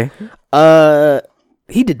glasses. Okay.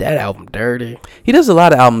 He did that album dirty. He does a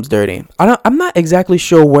lot of albums dirty. I'm not exactly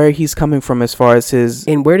sure where he's coming from as far as his.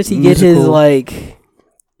 And where does he get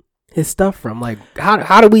his stuff from? Like,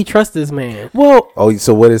 how do we trust this man? Well,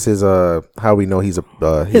 so what is his how do we know he's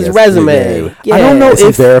a his resume? Yeah. I don't know if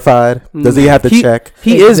he's verified. Does he have to check?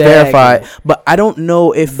 He is verified, but I don't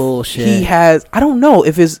know if bullshit. He has. I don't know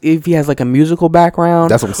if he has like a musical background.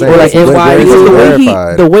 That's what I'm saying. Or like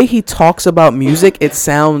verified. The way he talks about music, it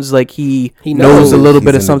sounds like he knows a little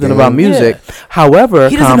bit of something about music. Yeah. However,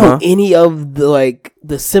 he doesn't know any of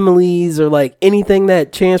the similes or like anything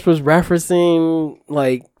that Chance was referencing.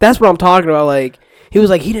 Like, that's what I'm talking about. Like, he was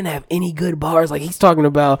like, he didn't have any good bars. Like, he's talking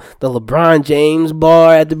about the LeBron James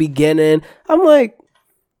bar at the beginning. I'm like,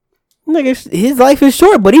 nigga, his life is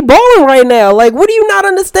short, but he balling right now. Like, what do you not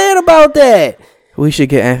understand about that? We should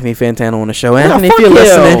get Anthony Fantano on the show. Anthony,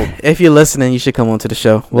 if you're listening, you should come on to the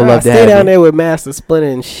show. We'll love to have you. Stay down there with Master Splinter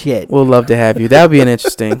and shit. We'll love to have you. That would be an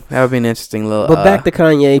interesting little. But back to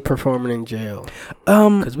Kanye performing in jail.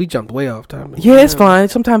 Because we jumped way off topic. Yeah, it's fine.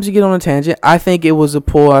 Sometimes you get on a tangent. I think it was a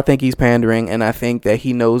pull. I think he's pandering, and I think that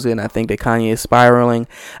he knows it. And I think that Kanye is spiraling.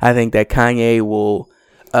 I think that Kanye will.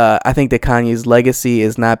 I think that Kanye's legacy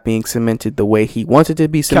is not being cemented the way he wants it to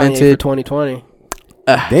be cemented. Kanye for 2020.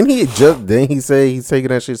 Didn't he say he's taking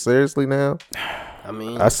that shit seriously now? I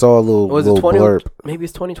mean, I saw a little blurb. Maybe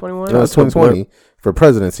it's 2021. No, it's 2020 for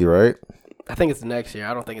presidency, right? I think it's the next year.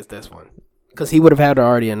 I don't think it's this one, because he would have had to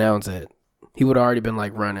already announce it. He would have already been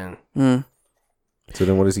like running. So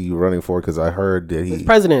then, what is he running for? Because I heard that he's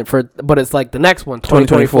president but it's like the next one,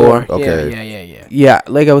 2024. Okay. Yeah.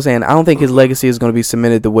 Like I was saying, I don't think his legacy is going to be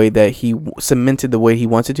cemented the way that he cemented the way he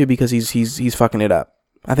wants it to, because he's fucking it up.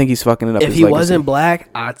 I think he's fucking it up. If he wasn't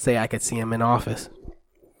black, I'd say I could see him in office.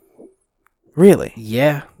 Really?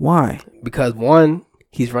 Yeah. Why? Because one,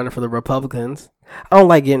 he's running for the Republicans. I don't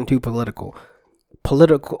like getting too political.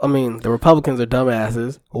 I mean, the Republicans are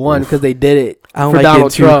dumbasses. One, because they did it I don't for like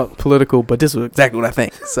Donald Trump. Political, but this is exactly what I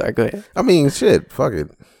think. Sorry, go ahead. I mean, shit, fuck it.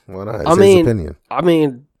 Why not? It's his opinion. I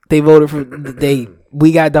mean, they voted for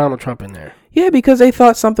we got Donald Trump in there. Yeah, because they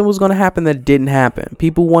thought something was going to happen that didn't happen.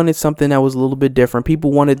 People wanted something that was a little bit different.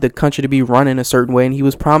 People wanted the country to be run in a certain way, and he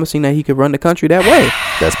was promising that he could run the country that way.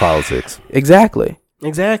 That's politics. Exactly.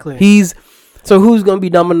 So who's going to be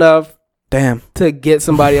dumb enough to get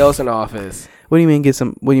somebody else in office? What do you mean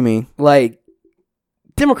what do you mean? Like,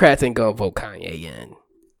 Democrats ain't going to vote Kanye in.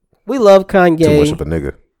 We love Kanye. Too much of a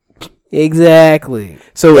nigga. Exactly.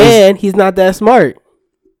 And he's not that smart.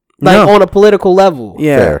 Like, on a political level.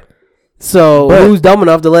 Yeah. Fair. So who's dumb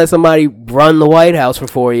enough to let somebody run the White House for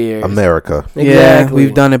 4 years? America. Exactly. Yeah,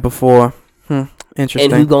 we've done it before.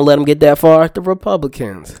 Interesting. And who's gonna let him get that far? The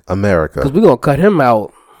Republicans. America. Because we're gonna cut him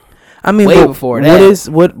out. I mean, way before that.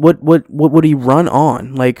 What would he run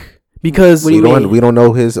on? Like, Because What do you mean? We don't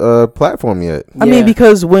know his platform yet. I mean,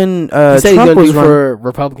 because when he said he's Trump gonna was do running, for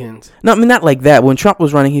Republicans. no, I mean not like that. When Trump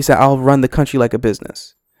was running, he said, "I'll run the country like a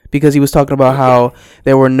business," because he was talking about how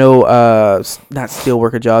there were no not steel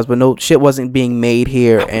worker jobs, but no shit wasn't being made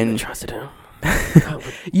here, And and trusted him.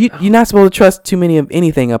 you're not supposed to trust too many of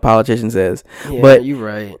anything a politician says. Yeah, But- you're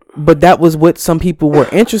right. But that was what some people were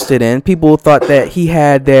interested in. People thought that he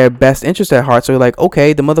had their best interest at heart. So like,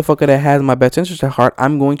 okay, the motherfucker that has my best interest at heart,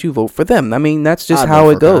 I'm going to vote for them. I mean, that's just I'd how vote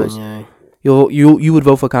it for goes. Kanye. You would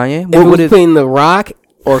vote for Kanye? If it was between The Rock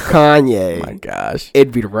or Kanye, my gosh.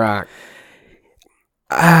 it'd be The Rock.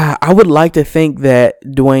 I would like to think that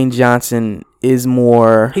Dwayne Johnson is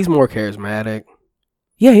more. He's more charismatic.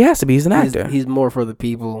 Yeah, he has to be. He's an actor. He's more for the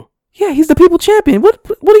people. Yeah, he's the people champion. What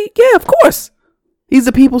do you? Yeah, of course. He's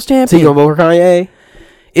the people's So you champion. gonna vote for Kanye?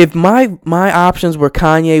 If my options were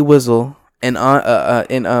Kanye Wizzle and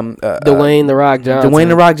Dwayne The Rock Johnson. Dwayne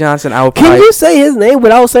The Rock Johnson, I would Can probably you say his name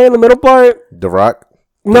without saying the middle part? The Rock.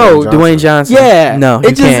 No, Dwayne Johnson. Yeah. No,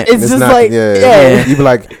 It you just- can't. it's just like- yeah. You be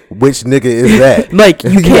like, which nigga is that? Like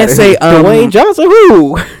you can't say Dwayne Johnson.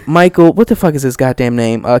 Who? Michael. What the fuck is his goddamn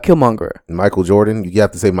name? Killmonger. Michael Jordan. You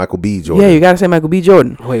have to say Michael B. Jordan. Yeah, you gotta say Michael B.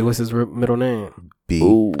 Jordan. Wait, what's his middle name? B.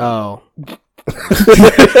 Ooh. Oh,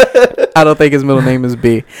 I don't think his middle name is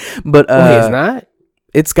B, but wait, it's not.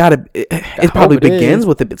 it's gotta. It probably hope it begins is.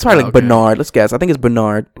 with it. It's probably like Okay. Bernard. Let's guess. I think it's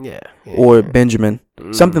Bernard Yeah. or Benjamin.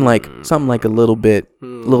 Something like a little bit,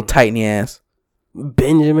 little tight in the ass.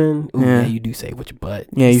 Benjamin. Ooh, Yeah. yeah, you do say it with your butt.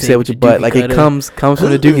 Yeah, you say it with your butt, dookie like it cutter. comes from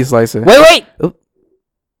the dookie slicer. Wait. Oh.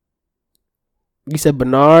 You said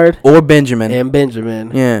Bernard Or Benjamin. and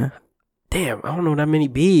Benjamin. Yeah, Damn, I don't know that many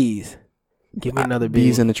B's. Give me another B.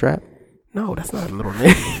 bees in the trap. No, that's not a middle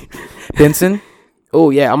name. Benson, Oh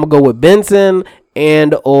yeah, I'm gonna go with Benson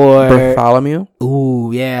and or. Bartholomew.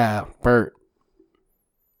 Ooh yeah, Bert.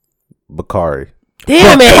 Bakari.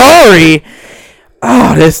 Damn it! Bakari.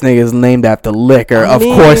 Oh, this nigga is named after liquor. I Of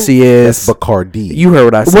mean, course he It's is. Bacardi. You heard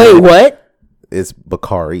what I said. Wait, what? It's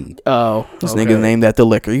Bakari. Oh, This okay. nigga's named after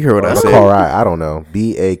liquor. You heard what I said. Bakari. I don't know.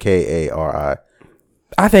 Bakari.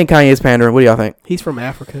 I think Kanye's pandering. What do y'all think? He's from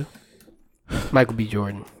Africa. Michael B.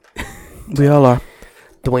 Jordan. We all are.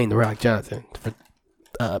 Dwayne The Rock Johnson for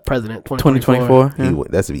president 2024. 2024. Yeah.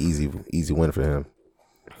 That's an easy win for him.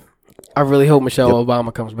 I really hope Michelle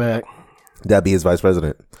Obama comes back. That'd be his vice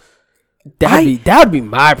president. That would be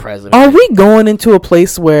my president. Are we going into a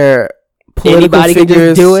place where political Anybody can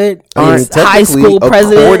figures just do it. I mean, High school technically,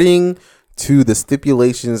 president. according to the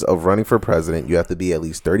stipulations of running for president, you have to be at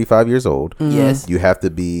least 35 years old. Yes. You have to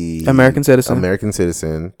be American citizen. American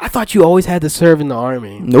citizen. I thought you always had to serve in the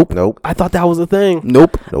army. Nope. Nope. I thought that was a thing.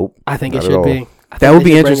 Nope. Nope. I think Not it at should all. be. I That think would they be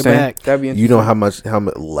should bring it interesting. back. That'd be You know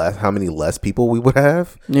how many less people we would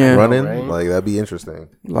have Yeah. running? Right. Like that'd be interesting.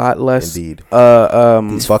 A lot less. Indeed.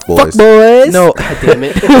 These These fuck Fuck boys. boys. No. God damn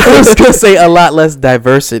it. I was gonna say a lot less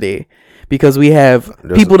diversity because we have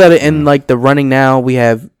people that are in like the running now. We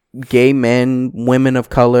have gay men, women of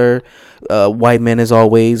color, white men as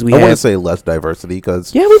always. We I wouldn't have. say less diversity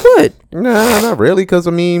because Yeah, we would. nah, not really. Because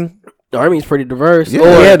I mean, The army's pretty diverse. Yeah.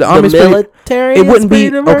 Or Yeah, the army's pretty- military. it is wouldn't pretty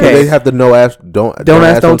be- diverse. okay. they have the no ask don't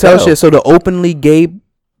Don't tell shit. So the openly gay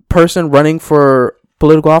person running for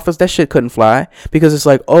political office, that shit couldn't fly because it's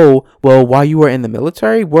like, oh, well, while you were in the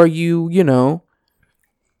military, were you,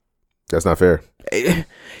 That's not fair.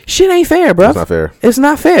 shit ain't fair, bro. That's not fair. It's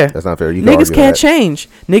not fair. That's not fair. You Niggas can't change.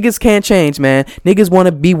 change. Niggas can't change, man. Niggas want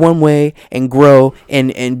to be one way and grow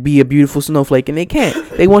and be a beautiful snowflake, and they can't.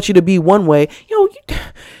 They want you to be one way.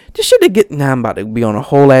 This shit to get. Nah, I'm about to be on a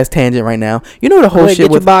whole ass tangent right now. You know the whole Wait, shit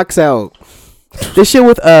get with your box out. this shit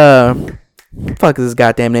with fuck is his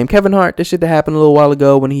goddamn name? Kevin Hart. This shit that happened a little while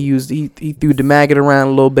ago when he threw the maggot around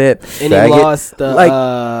a little bit. And he Faggot? lost the Like-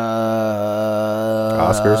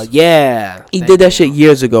 Oscars? Yeah, He did that shit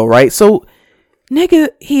years ago, right? So, nigga,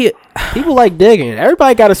 People like digging.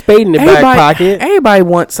 Everybody got a spade in their back pocket, everybody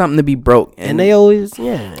wants something to be broke, and they always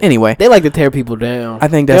anyway. they like to tear people down. I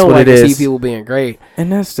think They that's don't what like it to is. see people being great.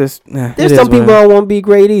 And that's just There's some people that won't be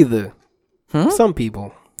great either. Hmm? Some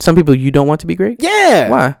people, Some people you don't want to be great. yeah.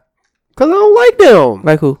 Why? Because I don't like them.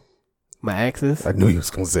 Like who? My exes I knew you was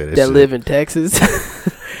gonna say that. that shit. live in Texas.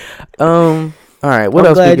 All right. What I'm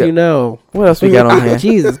else? glad we got? you know. What else we got on here?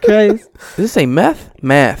 Jesus Christ. Does this say meth?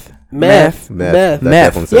 Math. Meth. That Meth.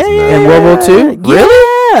 definitely says Yeah. In meth. World War II?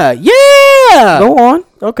 Really? Yeah. Go on.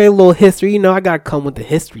 Okay, a little history. You know, I gotta come with the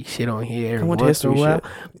history shit on here. Come with the once in a history while. shit.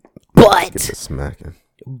 Get But the smacking.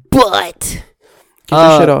 Get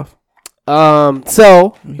your shit off.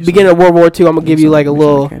 So Me beginning of World War II, I'm gonna give you some- like a give me some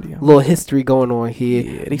little candy, little history going on here.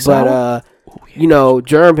 Yeah, they But sour? you know,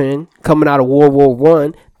 German coming out of World War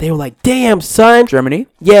I, They were like, damn, son. Germany?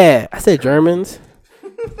 Yeah, I said Germans.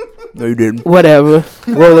 No, you didn't. Whatever.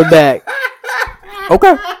 Roll it back.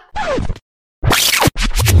 Okay.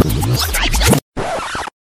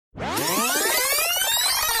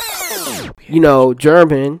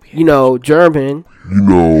 German.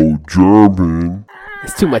 German.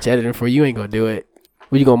 It's too much editing for you. You ain't gonna do it.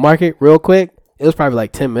 Were you gonna mark it real quick? It was probably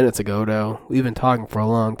like 10 minutes ago, though. We've been talking for a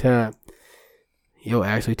long time. Yo,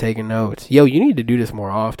 actually taking notes. Yo, you need to do this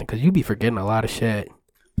more often because you be forgetting a lot of shit.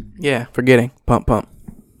 Yeah, forgetting. Pump.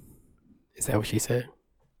 Is that what she said?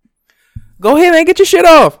 Go ahead and get your shit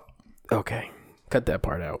off. Okay. Cut that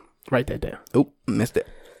part out. Write that down. Oop, missed it.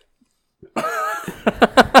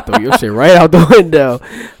 Throw your shit right out the window.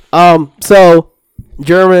 So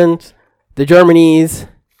Germans, the Germanys,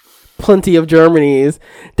 plenty of Germanys,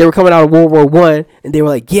 they were coming out of World War One, and they were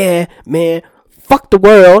like, yeah, man, fuck the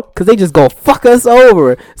world, because they just gonna fuck us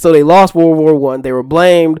over. So they lost World War One. They were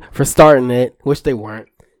blamed for starting it, which they weren't.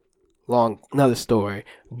 Another story.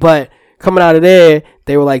 But coming out of there,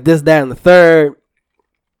 they were like this, that, and the third.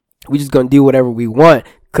 We just gonna do whatever we want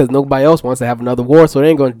because nobody else wants to have another war, so they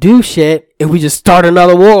ain't gonna do shit if we just start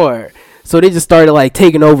another war. So they just started like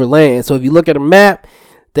taking over land. So if you look at a map,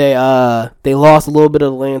 they lost a little bit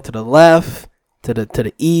of the land to the left, to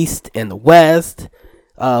the east and the west.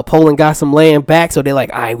 Poland got some land back, so they're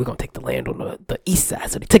like, all right, we're gonna take the land on the east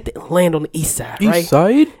side. So they took the land on the east side, right? East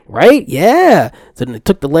side? Right? Yeah. So then they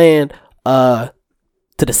took the land to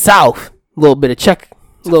the south, a little bit of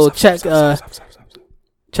Czechoslovakia.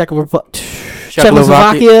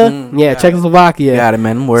 Yeah, Czechoslovakia. Got it,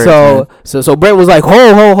 man. So Britain was like,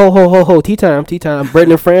 ho, tea time.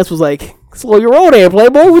 Britain and France was like, slow your roll there,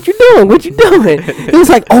 Playboy. What you doing? He was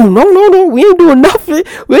like, oh, no, we ain't doing nothing,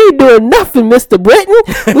 Mr. Britain.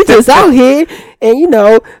 We just out here.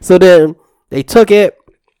 And, so then they took it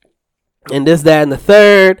and this, that, and the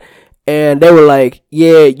third. And they were like,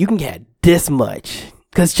 yeah, you can get this much.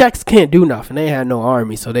 Because Czechs can't do nothing. They had no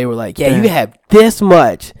army. So they were like, yeah, you can have this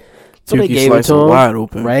much. So they gave it to them. Wide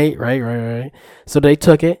open. Right. So they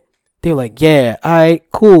took it. They were like, yeah, all right,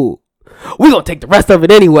 cool. We're going to take the rest of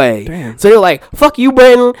it anyway. Damn. So they're like, fuck you,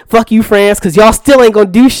 Britain. Fuck you, France. Because y'all still ain't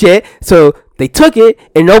going to do shit. So they took it,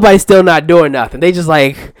 and nobody's still not doing nothing. They just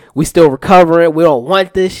like, we still recovering. We don't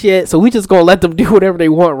want this shit. So we just going to let them do whatever they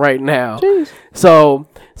want right now. Jeez. So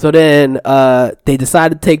then they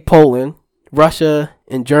decided to take Poland. Russia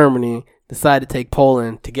and Germany decided to take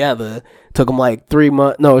Poland together. Took them like 3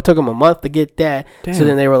 months. No, it took them a month to get that. Damn. So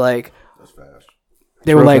then they were like,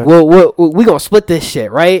 well, we going to split this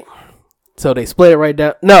shit, right? So they split it right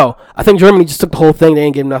down. No, I think Germany just took the whole thing. They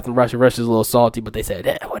didn't give nothing to Russia. Russia's a little salty, but they said,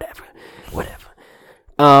 whatever.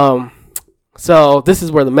 So this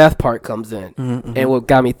is where the meth part comes in. Mm-hmm. And what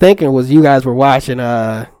got me thinking was you guys were watching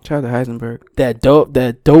Shout out to Heisenberg. That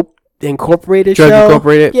Dope Incorporated Drug show.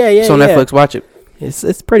 Incorporated? Yeah. It's on Netflix. Watch it.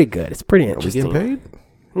 It's pretty good. It's pretty interesting. Are we getting paid?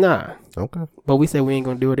 Nah. Okay. But we said we ain't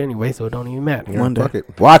gonna do it anyway, so it don't even matter. One day. Fuck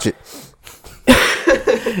it. Watch it.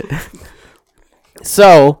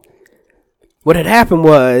 So what had happened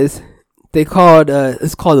was it's called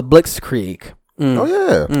the Blitzkrieg. Oh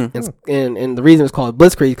yeah. And the reason it's called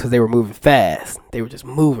Blitzkrieg is because they were moving fast. They were just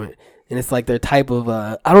moving, and it's like their type of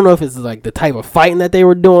I don't know if it's like the type of fighting that they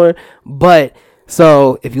were doing, but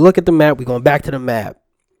so if you look at the map, we're going back to the map,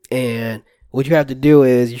 and what you have to do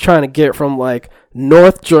is you're trying to get from like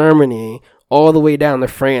North Germany all the way down to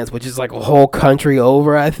France, which is like a whole country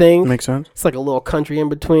over, I think. Makes sense. It's like a little country in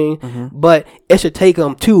between, but it should take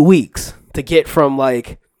them 2 weeks to get from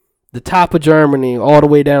like the top of Germany all the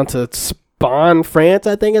way down to Spain, France,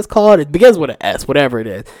 I think it's called. It begins with an S, whatever it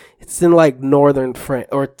is. It's in like northern France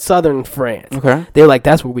or southern France. Okay. They were like,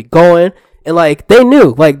 that's where we going. And like they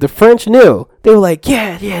knew, like the French knew. They were like,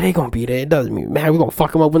 yeah, they gonna be there. It doesn't mean, man, we're gonna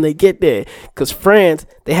fuck them up when they get there. Because France,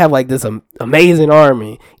 they have like this amazing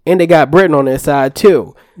army, and they got Britain on their side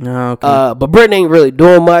too. No, okay. But Britain ain't really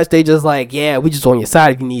doing much. They just like, yeah, we just on your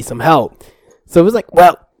side if you need some help. So it was like,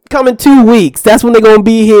 well, come in 2 weeks. That's when they gonna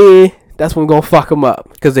be here. That's when we're gonna fuck them up.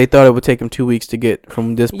 Because they thought it would take them 2 weeks to get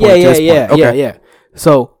from this point to this point. Okay. Yeah.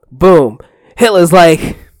 So boom, Hitler's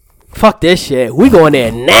like, fuck this shit. We going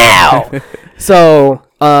there now. So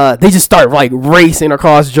they just start like racing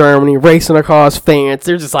across Germany, racing across France.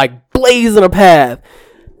 They're just like blazing a path.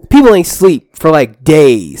 People ain't sleep for like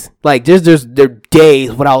days. Like just they're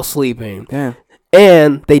days without sleeping. Damn.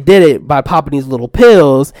 And they did it by popping these little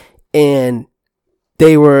pills, and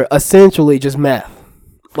they were essentially just meth.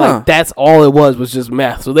 Like that's all it was just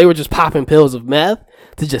meth. So they were just popping pills of meth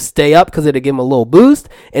to just stay up because it'd give them a little boost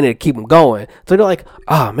and it'd keep them going. So they're like,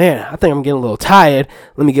 oh man, I think I'm getting a little tired.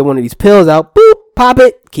 Let me get one of these pills out. Boop, pop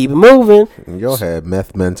it, keep it moving. Y'all had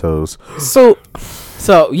meth Mentos.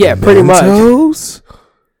 So yeah, pretty much. Mentos?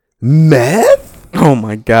 Meth? Oh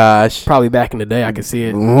my gosh. Probably back in the day, I could see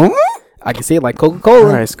it. Mm? I can see it like All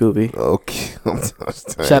Coca-Cola. right, Scooby. Okay.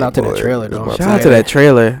 Shout out to that trailer, though. Shout out to that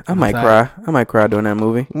trailer. I might Sorry. cry. I might cry during that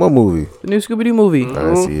movie. What movie? The new Scooby Doo movie. I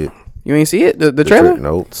didn't see it. You ain't see it? The trailer?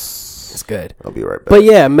 Nope. It's good. I'll be right back. But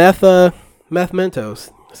yeah, meth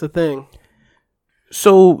Mentos. It's a thing.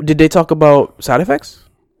 So, did they talk about side effects?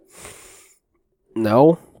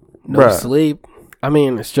 No Bruh. sleep. I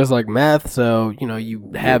mean, it's just like meth. So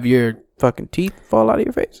you have your Fucking teeth fall out of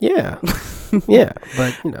your face? yeah, yeah.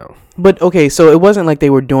 But But, okay, so it wasn't like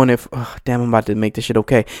they were doing it damn, I'm about to make this shit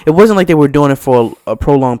okay. It wasn't like they were doing it for a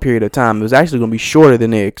prolonged period of time. It was actually going to be shorter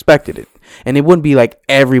than they expected it. And it wouldn't be like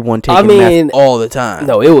everyone taking meth all the time.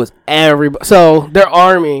 no, it was everybody. So their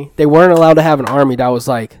army, they weren't allowed to have an army that was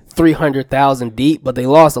like 300,000 deep, but they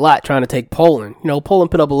lost a lot trying to take Poland.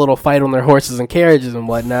 Poland put up a little fight on their horses and carriages and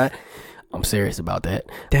whatnot. I'm serious about that.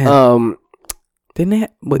 Damn. Didn't they?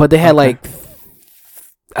 But they had like,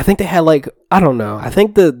 I think they had like, I don't know. I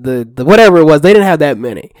think the whatever it was, they didn't have that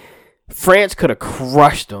many. France could have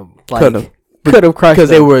crushed them. Could have crushed them because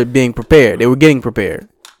they were being prepared. They were getting prepared.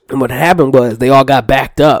 And what happened was they all got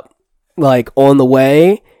backed up. Like on the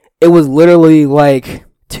way, it was literally like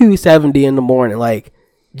 2:70 in the morning. Like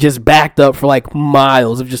just backed up for like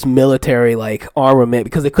miles of just military like armament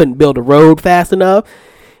because they couldn't build a road fast enough.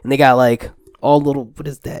 And they got like all little, what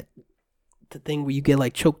is that? The thing where you get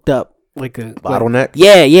like choked up like a bottleneck?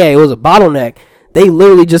 Yeah, it was a bottleneck. They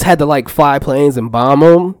literally just had to like fly planes and bomb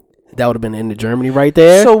them. That would have been into Germany right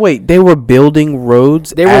there. So wait, they were building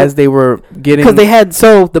roads as they were getting, because they had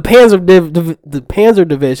the Panzer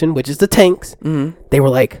division, which is the tanks. They were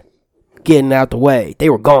like getting out the way. They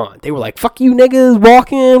were gone. They were like, "Fuck you, niggas,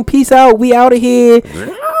 walking, peace out, we out of here."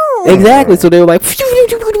 Exactly. So they were like,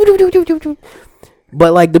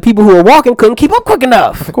 but like the people who were walking couldn't keep up quick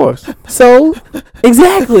enough. of course. So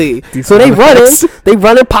exactly. So they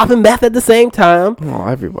running, popping meth at the same time. Oh,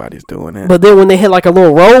 everybody's doing it. But then when they hit like a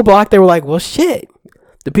little roadblock, they were like, well, shit,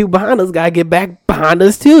 the people behind us got to get back behind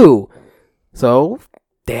us too. So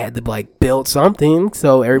they had to like build something.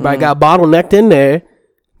 So everybody got bottlenecked in there.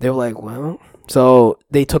 They were like, well, so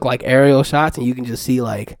they took like aerial shots and you can just see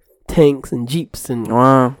like tanks and jeeps and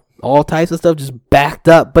all types of stuff just backed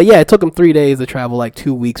up. But yeah, it took them 3 days to travel like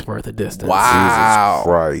 2 weeks worth of distance. Wow. Jesus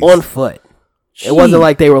Christ. On foot. It wasn't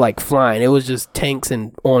like they were like flying. It was just tanks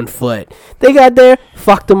and on foot. They got there,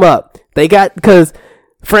 fucked them up. Because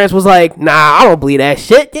France was like, nah, I don't believe that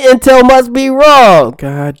shit. The intel must be wrong.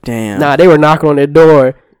 God damn. Nah, they were knocking on their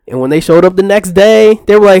door. And when they showed up the next day,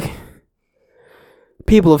 they were like,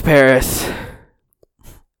 people of Paris,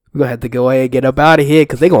 we're going to have to go ahead and get up out of here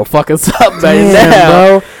because they're going to fuck us up right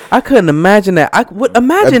now. Bro. I couldn't imagine that. I would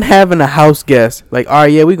imagine having a house guest. Like, all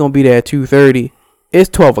right, yeah, we're going to be there at 2:30. It's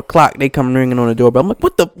 12 o'clock. They come ringing on the doorbell. I'm like,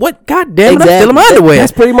 what? God damn it, I'm still in my underwear.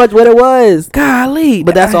 That's pretty much what it was. Golly.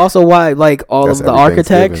 But that's also why, like, all That's of the every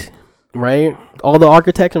architects, Thanksgiving. right? All the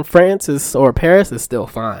architects in France or Paris is still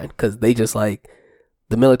fine because they just like,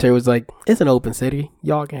 the military was like, it's an open city.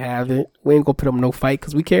 Y'all can have it. We ain't gonna put up no fight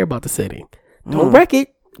because we care about the city. Don't wreck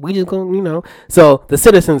it. We just gonna, So the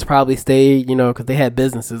citizens probably stayed, because they had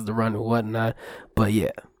businesses to run and whatnot. But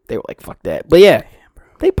yeah, they were like, fuck that. But yeah,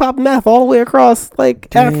 they popped meth all the way across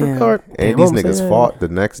like Africa. And these niggas fought the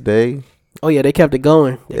next day. Oh yeah, they kept it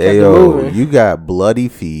going. They kept Hey, it yo, moving. you got bloody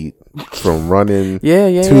feet from running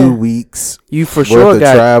 2 2 weeks You for worth sure of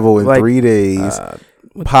got travel in like, 3 days,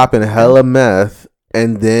 popping hella meth,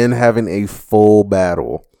 and then having a full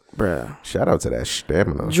battle. bruh. Shout out to that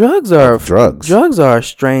stamina. Drugs are a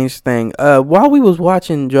strange thing. While we was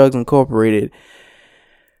watching Drugs Incorporated,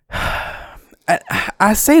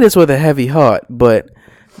 I say this with a heavy heart, but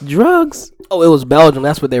drugs. Oh, it was Belgium.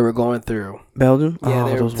 That's what they were going through. Belgium. Yeah, oh,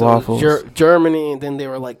 they those were waffles. Germany, and then they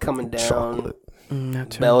were like coming down Chocolate. Not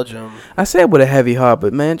too. Belgium. I said with a heavy heart,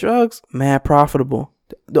 but man, drugs, mad profitable.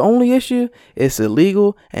 The only issue is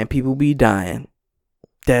illegal and people be dying.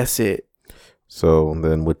 That's it. So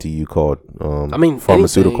then, what do you call?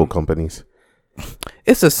 Pharmaceutical anything. companies.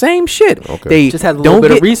 It's the same shit. Okay. They Just has a little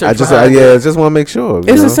bit of research. I just behind it. want to make sure.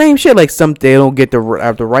 It's the same shit. Like they don't get the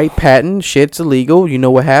right patent. Shit's illegal. You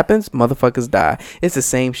know what happens? Motherfuckers die. It's the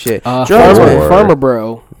same shit. Pharma, Drugs, Or- man. Pharma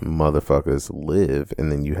bro. Motherfuckers live,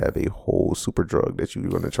 and then you have a whole super drug that you're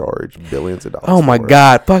going to charge billions of dollars. Oh my for.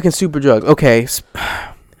 god, fucking super drugs. Okay.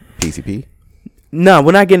 PCP. No,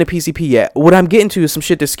 we're not getting to PCP yet. What I'm getting to is some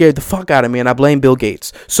shit that scared the fuck out of me, and I blame Bill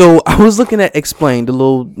Gates. So I was looking at Explained, the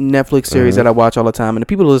little Netflix series that I watch all the time, and the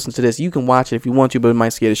people who listen to this, you can watch it if you want to, but it might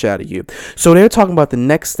scare the shit out of you. So they're talking about the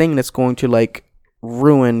next thing that's going to like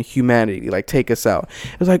ruin humanity, like take us out.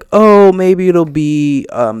 It was like, oh, maybe it'll be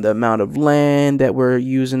the amount of land that we're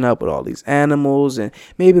using up with all these animals, and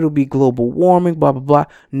maybe it'll be global warming, blah blah blah.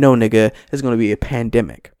 No, nigga, it's gonna be a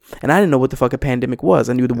pandemic. And I didn't know what the fuck a pandemic was.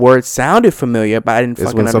 I knew the word sounded familiar, but I didn't It's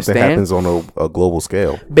fucking when something understand. happens on a global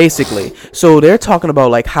scale. Basically. So they're talking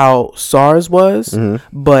about like how SARS was,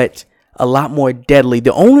 but a lot more deadly.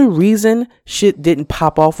 The only reason shit didn't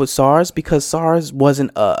pop off with SARS because SARS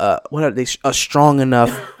wasn't a strong enough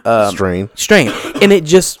strain, and it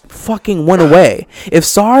just fucking went away. If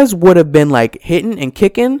SARS would have been like hitting and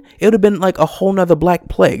kicking, it would have been like a whole nother Black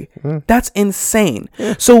Plague. That's insane.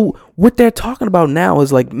 So what they're talking about now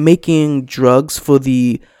is like making drugs for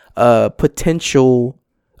the potential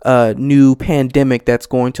new pandemic that's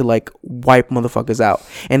going to like wipe motherfuckers out.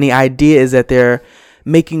 And the idea is that they're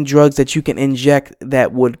making drugs that you can inject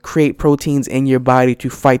that would create proteins in your body to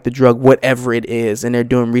fight the drug, whatever it is. And they're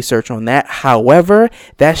doing research on that. However,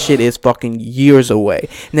 that shit is fucking years away.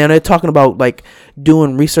 Now they're talking about like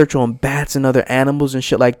doing research on bats and other animals and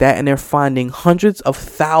shit like that. And they're finding hundreds of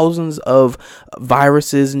thousands of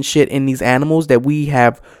viruses and shit in these animals that we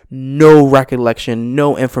have no recollection,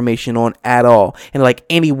 no information on at all. And like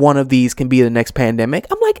any one of these can be the next pandemic.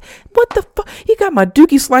 I'm like, what the fuck? You got my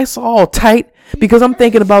dookie slice all tight because I'm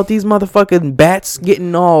thinking about these motherfucking bats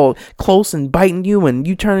getting all close and biting you and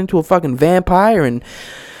you turn into a fucking vampire. And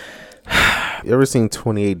you ever seen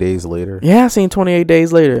 28 Days Later? Yeah, I seen 28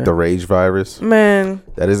 Days Later. The rage virus. Man,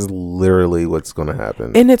 that is literally what's gonna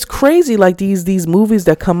happen. And it's crazy, like these movies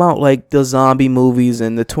that come out, like the zombie movies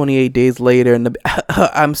and the 28 Days Later and the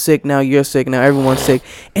I'm sick now, you're sick now, everyone's sick,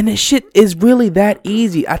 and this shit is really that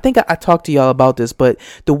easy. I think I talked to y'all about this, but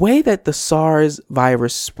the way that the SARS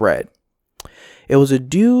virus spread, it was a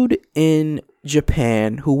dude in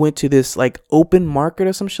Japan who went to this like open market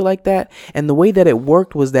or some shit like that, and the way that it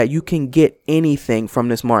worked was that you can get anything from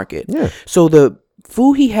this market. So the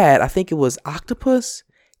food he had, I think it was octopus,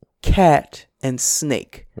 cat, and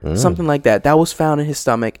snake, something like that was found in his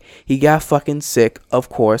stomach. He got fucking sick, of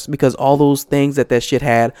course, because all those things that shit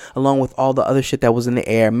had, along with all the other shit that was in the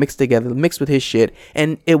air, mixed together, mixed with his shit,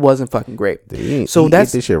 and it wasn't fucking great. So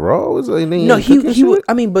that's this shit raw. No, he would.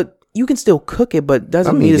 I mean, but you can still cook it, but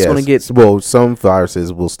doesn't mean it's going to get... Well, some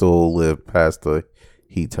viruses will still live past the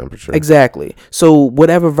heat temperature. Exactly. So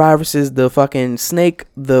whatever viruses the fucking snake,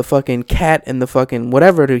 the fucking cat, and the fucking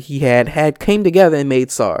whatever that he had came together and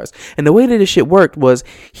made SARS. And the way that this shit worked was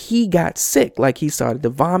he got sick. Like he started to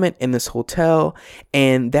vomit in this hotel,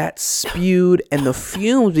 and that spewed and the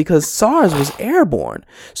fumes, because SARS was airborne.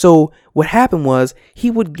 So what happened was he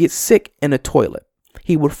would get sick in a toilet.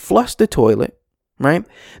 He would flush the toilet. Right?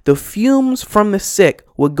 The fumes from the sick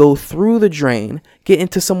would go through the drain, get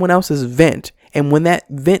into someone else's vent, and when that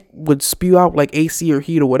vent would spew out like AC or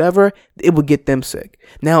heat or whatever, it would get them sick.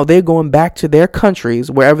 Now they're going back to their countries,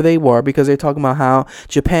 wherever they were, because they're talking about how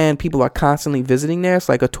Japan, people are constantly visiting there. It's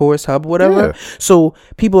like a tourist hub or whatever. Yeah. So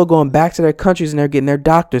people are going back to their countries and they're getting their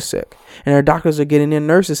doctors sick. And their doctors are getting their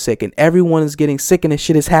nurses sick. And everyone is getting sick, and this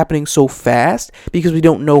shit is happening so fast because we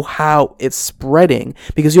don't know how it's spreading.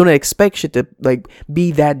 Because you don't expect shit to like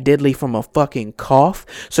be that deadly from a fucking cough.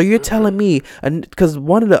 So you're telling me, because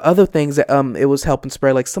one of the other things that it was helping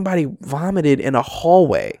spread, like somebody vomited in a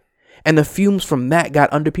hallway and the fumes from that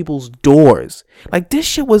got under people's doors. Like this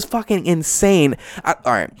shit was fucking insane. All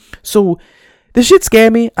right, so this shit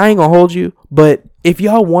scared me. I ain't gonna hold you, but if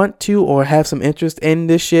y'all want to or have some interest in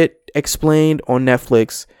this shit explained on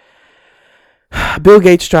Netflix, Bill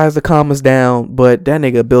Gates tries to calm us down, but that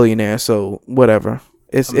nigga a billionaire, so whatever.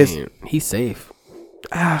 He's safe.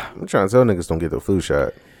 I'm trying to tell niggas don't get the flu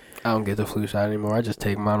shot. I don't get the flu shot anymore. I just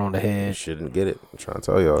take mine on the head. You shouldn't get it. I'm trying to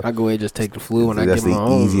tell y'all. I go ahead and just take the flu and I get my own.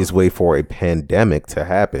 That's the easiest way for a pandemic to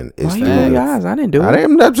happen. Why you roll your eyes? I didn't do it.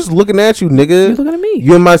 I'm not just looking at you, nigga. You looking at me?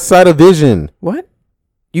 You in my sight of vision. What?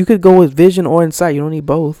 You could go with vision or in sight. You don't need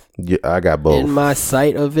both. Yeah, I got both. In my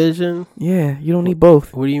sight of vision? Yeah, you don't need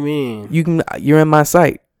both. What do you mean? You're in my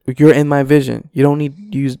sight. You're in my vision. You don't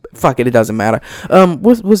need to use. Fuck it. It doesn't matter.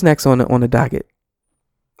 What's next on the docket?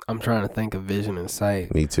 I'm trying to think of vision and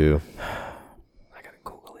sight. Me too. I gotta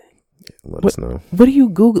Google it. Let us know. What do you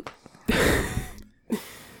Google?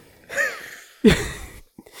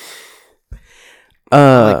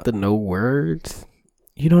 I like to know words.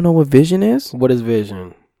 You don't know what vision is? What is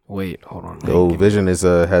vision? Wait, hold on. Oh, vision is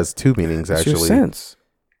has two meanings actually. It's your sense.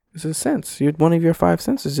 It's a sense. One of your five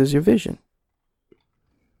senses is your vision.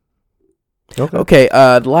 Okay.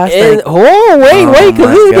 The last thing. Wait, because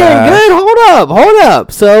this is getting good. Hold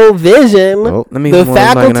up. So, vision, the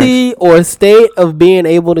faculty or state of being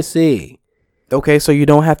able to see. Okay, so you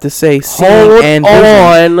don't have to say seeing Hold and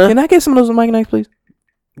vision. on. Can I get some of those Mike and Ike's, please?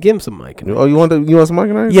 Give him some mic. Oh, you want some Mike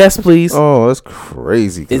and Ike's? Yes, please. Oh, that's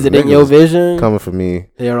crazy. Is it in your vision? Coming for me.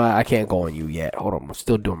 You're like, I can't go on you yet. Hold on, I'm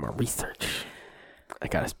still doing my research. I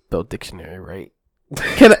gotta spell dictionary right.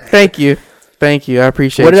 Thank you. I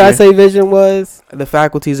appreciate. What did you. I say? Vision was The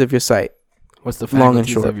faculties of your sight. what's the Long and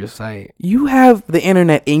faculties short. of your sight? You have the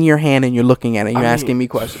internet in your hand and you're looking at it. And you're I asking mean, me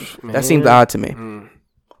questions. man. That seems odd to me. Mm.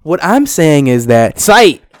 What I'm saying is that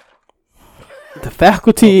Sight. The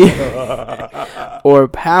faculty or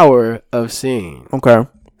power of seeing. okay,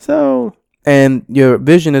 So, and your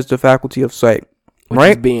vision is the faculty of sight, which is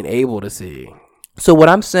right? being able to see. So what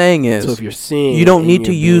I'm saying is, So if you're seeing, you don't and need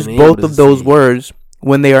to you're use being able both to of those see, words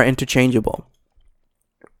when they are interchangeable.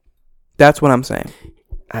 That's what I'm saying.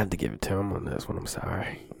 I have to give it to him on this one. I'm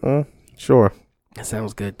sorry. Sure. It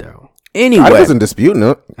sounds good though. Anyway, I wasn't disputing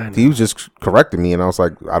it. I know. He was just correcting me, and I was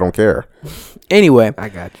like, I don't care. anyway, I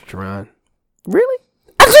got you, Jerron. really?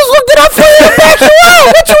 I just looked it up for you. Back you out.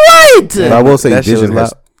 What you right? But I will say That shit vision was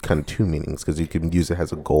has loud. kind of two meanings because you can use it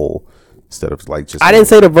as a goal instead of like just. I didn't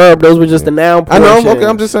say the verb. Those were just the noun I portion. know. Okay,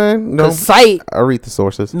 I'm just saying. No, The sight I read the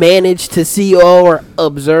sources. managed to see or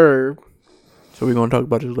observe. So we're gonna talk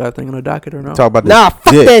about this last thing on the docket or no? Talk about this. Nah,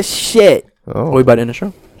 fuck dick. that shit. Are Oh, we about to end the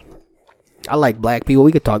show? I like black people.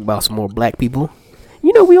 We could talk about some more black people.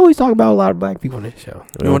 You know, we always talk about a lot of black people on this show.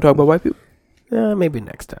 You want to talk about white people? Maybe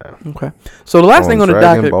next time. Okay. So the last thing on the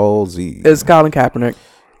Dragon docket Ball Z. is Colin Kaepernick.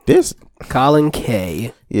 This, Colin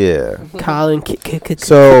K. yeah. Colin K.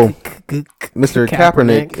 So, Mr.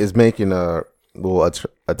 Kaepernick is making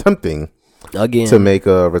attempting again to make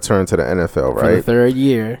a return to the NFL, for the right? third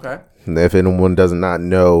year. Okay. And if anyone does not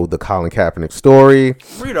know the Colin Kaepernick story,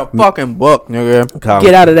 Read a fucking book, nigga. Colin,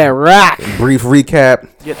 Get out of that rock. brief recap.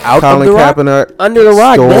 Get out Colin of the rock. Kaepernick, Under the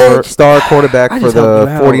rock, bitch. star quarterback I for just the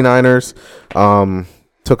helped you out. 49ers.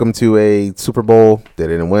 Took him to a Super Bowl. They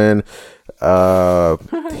didn't win.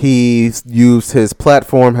 He used his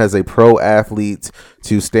platform as a pro athlete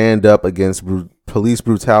to stand up against police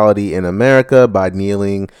brutality in America by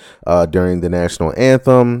kneeling during the national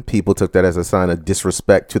anthem. People took that as a sign of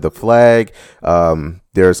disrespect to the flag.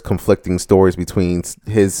 There's conflicting stories between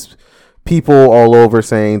his people all over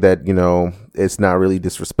saying that, you know, it's not really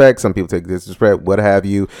disrespect. Some people take disrespect, what have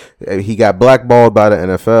you. He got blackballed by the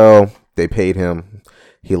NFL. They paid him.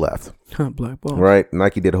 He left. Black ball. Right.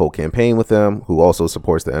 Nike did a whole campaign with him, who also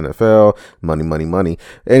supports the NFL. Money.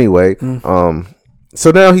 Anyway,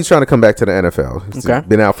 so now he's trying to come back to the NFL. He's Okay.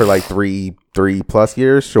 been out for like three plus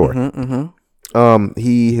years. Sure. Mm-hmm.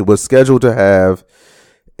 He was scheduled to have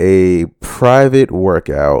a private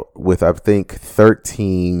workout with, I think,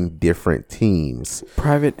 13 different teams.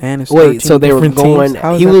 Private and it's Wait, so they were 13 going. teams?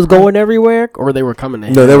 How is He that was private? going everywhere, or they were coming to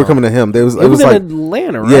him? No, they were coming to him. It was in like,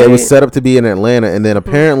 Atlanta, right? yeah, it was set up to be in Atlanta, and then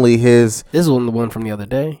apparently his This was the one from the other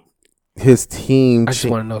day. team. I just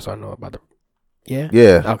want to know so I know about the. Yeah.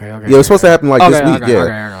 Yeah. Okay. Yeah, it was supposed to happen like this week.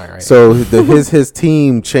 Yeah. Okay. So his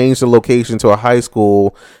team changed the location to a high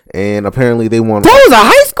school, and apparently they want That was a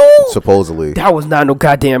high school. supposedly. That was not no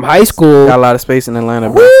goddamn high school. Got a lot of space in Atlanta,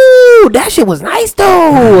 bro. Woo! That shit was nice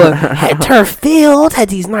though. Had turf field. Had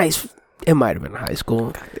these nice. It might have been high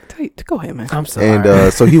school. Go ahead, man. I'm sorry.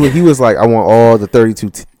 And so he was like, I want all the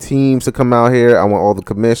 32 teams to come out here. I want all the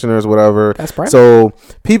commissioners, whatever. That's private. So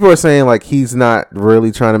people are saying like he's not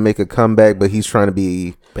really trying to make a comeback, but he's trying to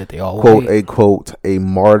be Bet they all quote a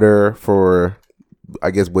martyr for,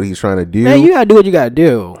 I guess, what he's trying to do. Man, you gotta do what you gotta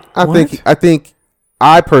do.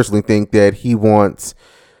 I personally think that he wants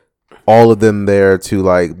all of them there to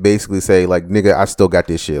like basically say like, nigga, I still got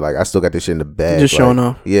this shit. Like I still got this shit in the bag. Just like, showing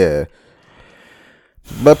off. Yeah.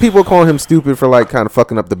 But people are calling him stupid for like kind of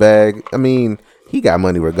fucking up the bag. I mean, he got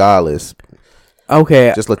money regardless.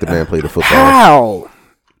 Okay. Just let the man play the football. How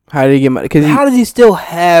How did he get money? Because does he still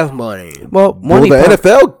have money? well, Well, money. the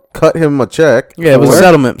NFL cut him a check. Yeah, it was a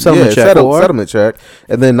settlement check. Settlement check.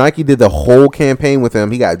 And then Nike did the whole campaign with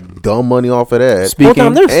him. He got dumb money off of that.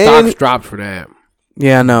 Speaking. Their And- stocks dropped for that.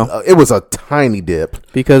 Yeah, I know. It was a tiny dip.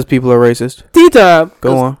 Because people are racist. T-time.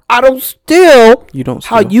 Go on. I don't steal. You don't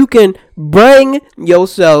How steal. you can bring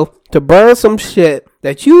yourself to burn some shit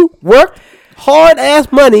that you work hard ass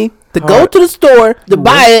money to go Hard. to the store to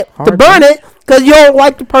buy it, to hard, burn it, because you don't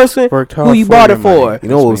like the person Worked who hard you for bought your it for. money. You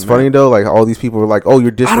know what was That's me, funny though? Like all these people were like, "Oh, you're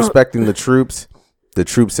disrespecting the troops." The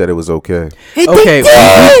troops said it was okay. They Okay,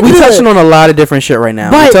 did. we touching on a lot of different shit right now.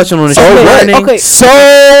 But- We're touching on the So shit what? learning. Okay. So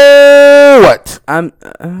what? I'm.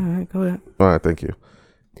 Go ahead. All right, thank you.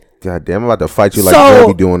 God damn, I'm about to fight you like So- Joe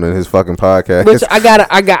be doing in his fucking podcast. Which I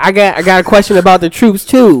got a question about the troops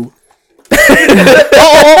too.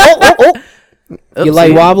 Oh. You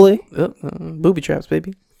like wobbly? Booby traps,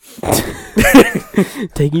 baby.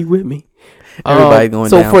 Take you with me. Everybody going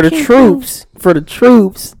so down. for the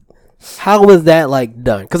troops, how was that like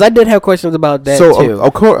done? Because I did have questions about that too.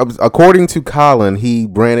 According to Colin, he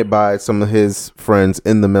ran it by some of his friends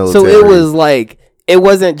in the military. So it was like, it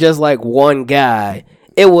wasn't just like one guy.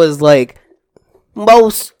 It was like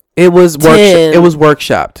most. It was 10. It was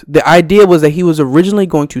workshopped. The idea was that he was originally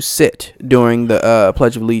going to sit during the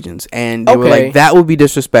Pledge of Allegiance, and they were like, that would be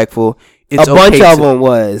disrespectful. It's a bunch of them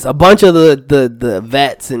was a bunch of the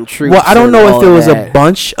vets and troops. Well, I don't know if there was a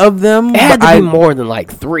bunch of them. It had to be more than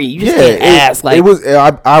like 3. You just can't ask. Like, it was.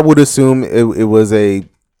 I would assume it was a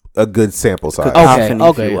good sample size.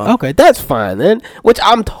 Okay, that's fine then. Which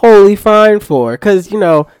I'm totally fine for, because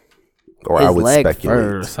or his I would leg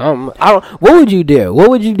speculate. What would you do?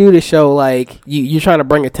 What would you do to show like you're trying to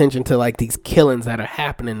bring attention to like these killings that are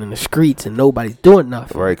happening in the streets and nobody's doing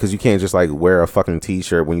nothing? Right, because you can't just like wear a fucking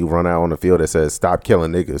t-shirt when you run out on the field that says "Stop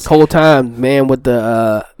killing niggas." Whole time, man with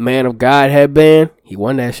the Man of God headband, he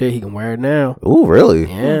won that shit. He can wear it now. Ooh, really?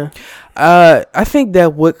 Yeah. I think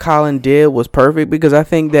that what Colin did was perfect, because I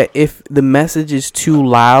think that if the message is too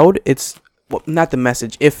loud, not the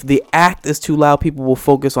message. If the act is too loud, people will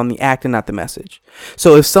focus on the act and not the message.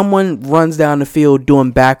 So if someone runs down the field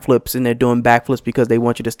doing backflips, and they're doing backflips because they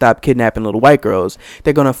want you to stop kidnapping little white girls,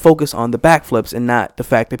 they're going to focus on the backflips and not the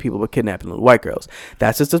fact that people are kidnapping little white girls.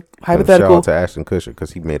 That's just a hypothetical. Shout out to Ashton Kutcher,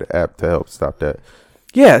 because he made an app to help stop that.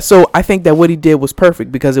 Yeah, so I think that what he did was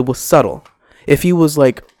perfect, because it was subtle. If he was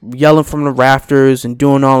like yelling from the rafters and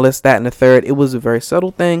doing all this, that, and the third, it was a very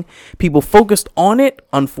subtle thing. People focused on it,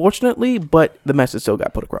 unfortunately, but the message still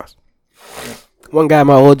got put across. One guy at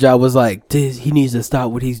my old job was like, he needs to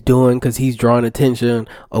stop what he's doing because he's drawing attention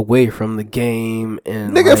away from the game.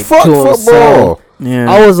 And nigga, like, fuck football.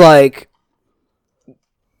 Yeah, I was like,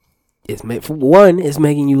 it's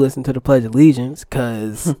making you listen to the Pledge of Allegiance,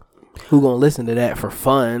 because who gonna listen to that for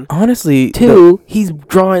fun? honestly. 2, he's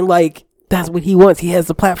drawing like, that's what he wants. He has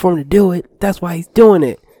the platform to do it. That's why he's doing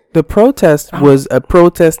it. The protest was a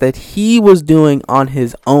protest that he was doing on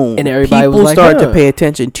his own. And everybody People was like, started to pay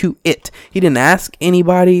attention to it. He didn't ask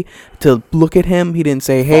anybody to look at him. He didn't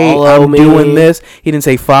say, hey, I'm doing this. He didn't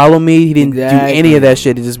say, follow me. He didn't do any of that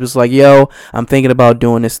shit. He just was like, yo, I'm thinking about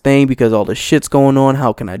doing this thing because all the shit's going on.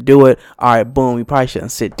 How can I do it? All right, boom. You probably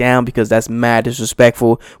shouldn't sit down because that's mad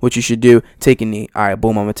disrespectful. What you should do, take a knee. All right,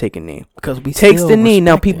 boom, I'm going to take a knee. Because we takes the knee.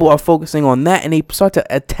 Now people are focusing on that, and they start to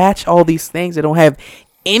attach all these things that don't have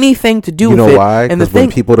anything to do with it. You know why? Because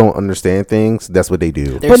when people don't understand things, that's what they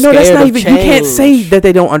do. But no, that's not even. You can't say that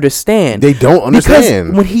they don't understand. They don't understand.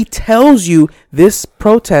 Because when he tells you this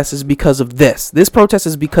protest is because of this, this protest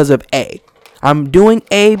is because of A. I'm doing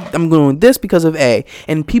A, I'm doing this because of A.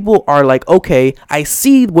 And people are like, okay, I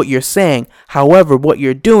see what you're saying. However, what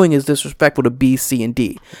you're doing is disrespectful to B, C, and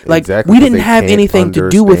D. Like, we didn't have anything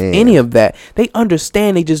to do with any of that. They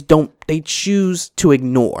understand, they just don't, they choose to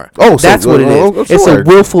ignore. Oh, so that's what it is. It's a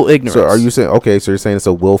willful ignorance. So are you saying, okay, so you're saying it's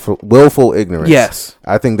a willful ignorance? Yes.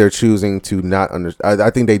 I think they're choosing to not understand.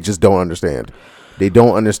 I think they just don't understand. They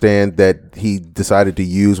don't understand that he decided to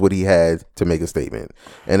use what he had to make a statement.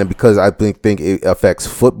 And then because I think it affects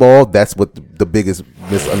football, that's what the biggest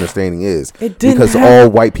misunderstanding is. Because all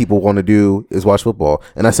white people want to do is watch football.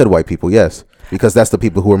 And I said white people, yes, because that's the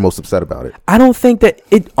people who are most upset about it. I don't think that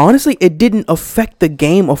it didn't affect the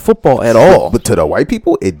game of football at all. But to the white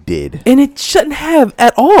people, it did. And it shouldn't have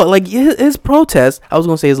at all. Like, his protest, I was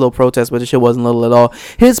going to say his little protest, but the shit wasn't little at all.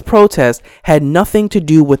 His protest had nothing to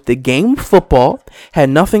do with the game of football, had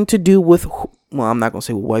nothing to do with, well, I'm not going to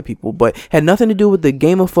say with white people, but had nothing to do with the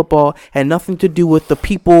game of football, had nothing to do with the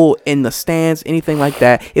people in the stands, anything like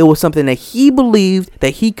that. It was something that he believed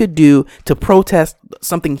that he could do to protest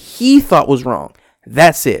something he thought was wrong.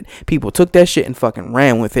 That's it. People took that shit and fucking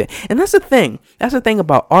ran with it. And that's the thing. That's the thing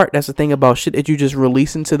about art. That's the thing about shit that you just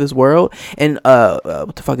release into this world. And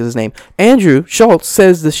what the fuck is his name? Andrew Schultz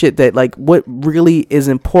says the shit that, like, what really is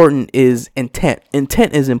important is intent.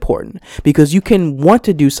 Intent is important because you can want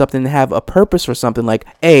to do something and have a purpose for something. Like,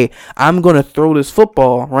 hey, I'm going to throw this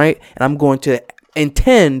football, right? And I'm going to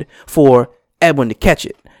intend for Edwin to catch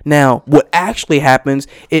it. Now, what actually happens,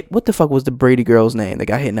 what the fuck was the Brady girl's name that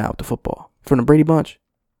got hit in the eye with the football? From the Brady Bunch?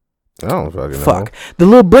 I don't fucking know. Fuck. The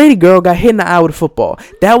little Brady girl got hit in the eye with a football.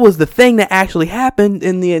 That was the thing that actually happened,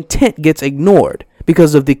 and the intent gets ignored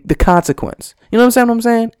because of the consequence. You know what I'm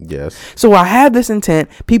saying? Yes. So I have this intent.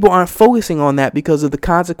 People aren't focusing on that because of the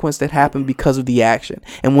consequence that happened because of the action.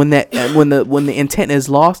 And when the intent is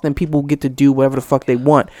lost, then people get to do whatever the fuck they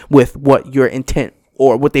want with what your intent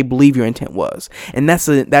or what they believe your intent was. And that's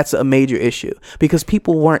a major issue, because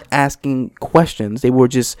people weren't asking questions. They were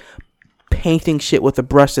just painting shit with a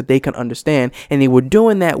brush that they can understand, and they were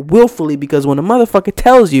doing that willfully, because when a motherfucker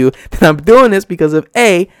tells you that I'm doing this because of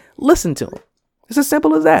A, listen to him. It's as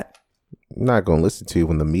simple as that. I'm not going to listen to you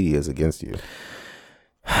when the media is against you.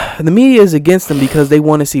 The media is against them because they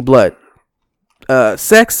want to see blood.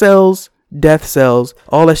 Sex sells, death sells,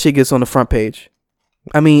 all that shit gets on the front page.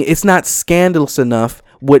 I mean, it's not scandalous enough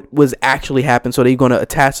what was actually happened, so they're going to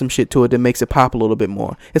attach some shit to it that makes it pop a little bit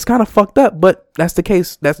more. It's kind of fucked up, but that's the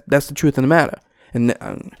case. That's the truth of the matter. And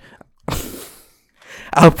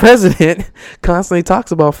our president constantly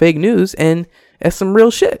talks about fake news, and that's some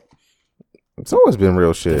real shit. It's always been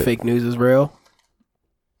real shit. The fake news is real.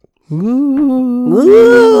 Everyone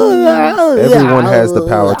has the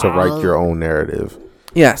power to write your own narrative.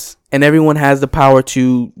 Yes, and everyone has the power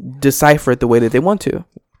to decipher it the way that they want to.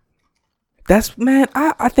 That's, man,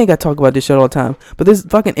 I think I talk about this shit all the time. But this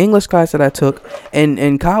fucking English class that I took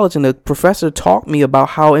in college, and the professor taught me about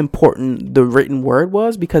how important the written word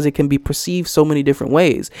was, because it can be perceived so many different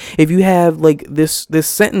ways. If you have like this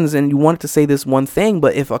sentence and you want it to say this one thing,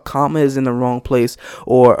 but if a comma is in the wrong place,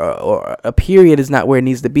 or a period is not where it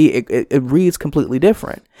needs to be, it reads completely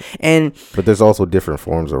different. But there's also different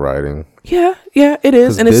forms of writing. Yeah, it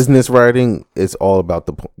is. And business writing is all about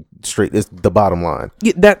it's the bottom line.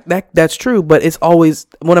 Yeah, that's true, but it's always,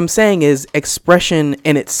 what I'm saying is, expression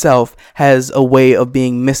in itself has a way of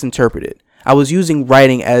being misinterpreted. I was using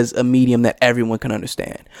writing as a medium that everyone can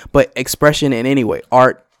understand, but expression in any way,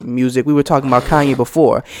 art, music. We were talking about Kanye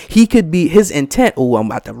before. He could be, his intent, I'm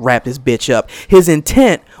about to wrap this bitch up. His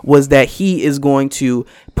intent was that he is going to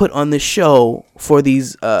put on the show for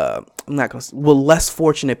these less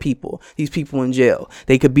fortunate people, these people in jail.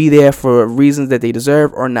 They could be there for reasons that they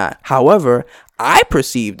deserve or not. However, I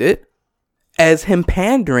perceived it as him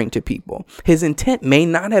pandering to people. His intent may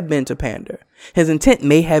not have been to pander. His intent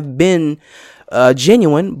may have been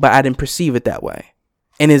genuine, but I didn't perceive it that way.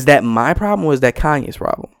 And is that my problem, or is that Kanye's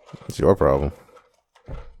problem? It's your problem.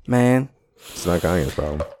 Man. It's not Kanye's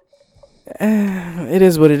problem. It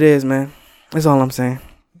is what it is, man. That's all I'm saying.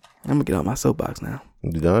 I'm going to get off my soapbox now.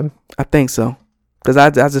 You done? I think so. Because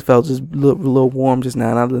I just felt just a little warm just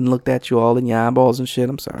now, and I didn't looked at you all in your eyeballs and shit.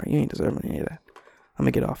 I'm sorry. You ain't deserving any of that. I'm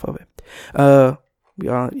going to get off of it. Y'all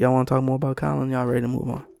want to talk more about Colin? Y'all ready to move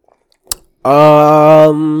on?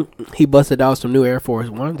 He busted out some new Air Force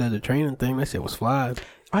Ones at the training thing. That shit was fly.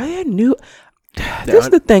 I had new. This is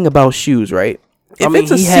the thing about shoes, right? If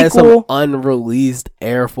it's a he sequel, had some unreleased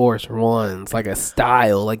Air Force Ones, like a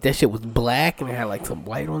style, like that shit was black and it had like some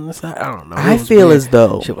white on the side. I don't know. I feel weird. As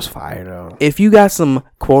though shit was fire though. If you got some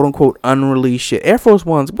quote unquote unreleased shit, Air Force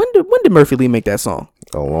Ones. When did Murphy Lee make that song?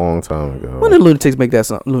 A long time ago. When did Lunatics make that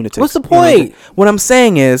song? Lunatics. What's the point? What I'm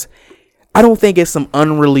saying is, I don't think it's some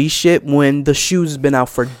unreleased shit when the shoes has been out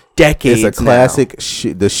for decades. It's a classic.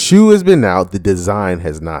 The shoe has been out. The design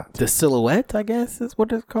has not. The silhouette, I guess, is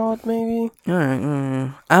what it's called. Maybe. All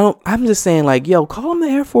right. I'm just saying, like, yo, call them the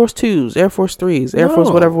Air Force 2s, Air Force 3s, Air Force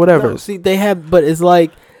whatever. No, see, they have, but it's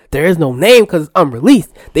like there is no name because it's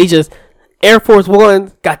unreleased. They just Air Force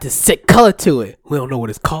One got this sick color to it. We don't know what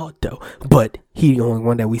it's called though. But he the only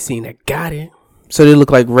one that we seen that got it. So they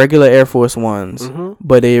look like regular Air Force Ones,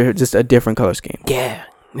 but they're just a different color scheme. Yeah,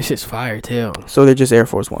 this shit's fire too. So they're just Air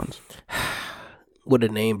Force Ones with a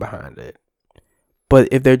name behind it. But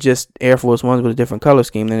if they're just Air Force Ones with a different color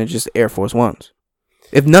scheme, then it's just Air Force Ones.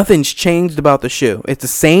 If nothing's changed about the shoe, it's the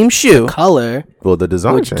same shoe. The color. Well, the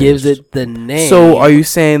design which changed. Gives it the name. So are you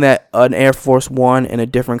saying that an Air Force One in a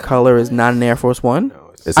different color is not an Air Force One?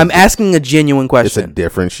 No, I'm asking a genuine question. It's a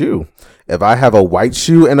different shoe. If I have a white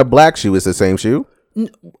shoe and a black shoe, it's the same shoe?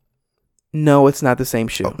 No, it's not the same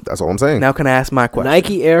shoe. Oh, that's all I'm saying. Now can I ask my question?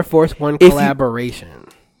 Nike Air Force One collaboration.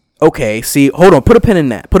 Okay, see, hold on. Put a pin in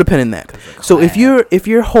that. So if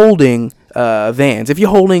you're holding Vans, if you're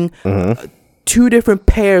holding two different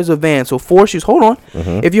pairs of Vans, so four shoes. Hold on.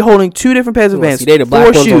 If you're holding two different pairs of Vans, see, they the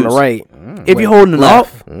black ones on the right. If you're holding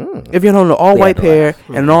an all white pair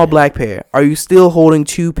and an all black pair, are you still holding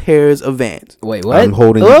two pairs of Vans? Wait, what? I'm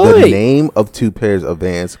holding the name of two pairs of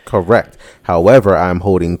Vans, correct. However, I'm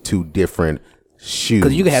holding two different shoes.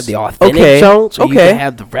 Because you can have the authentic Jones, or you can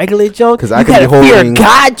have the regular Jones. Because I can be holding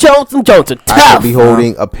God Jones, and Jones are tough. I could be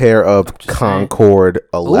holding a pair of Concord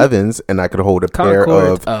 11s, and I could hold a pair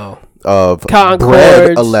of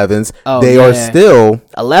Bread 11s. They are still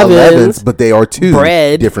 11s, but they are two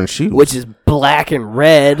different shoes, which is black and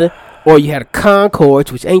red. Or you had a Concord,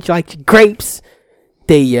 which ain't like grapes.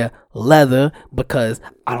 They leather because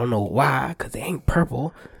I don't know why, because they ain't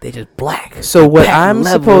purple, they just black. So what Patent I'm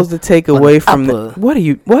leather supposed to take on away the from upper.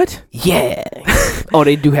 what? Yeah. Oh,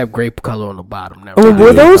 they do have grape color on the bottom. Never Oh, mind.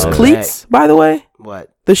 were those Oh, cleats, by the way? What?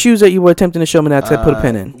 The shoes that you were attempting to show me that I said put a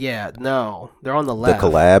pin in. Yeah, no, they're on the The left.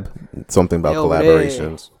 collab, something about Yo,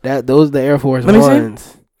 collaborations. Those are the Air Force Let me see.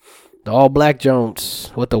 Ones. The all black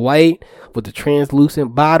Jones with the white, with the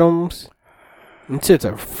translucent bottoms. And shit's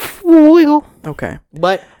a wiggle. Okay.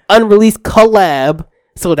 But unreleased collab,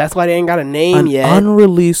 so that's why they ain't got a name An yet.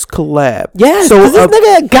 unreleased collab. Yes, So this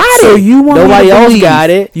nigga got it. So you want Nobody me to else believe, got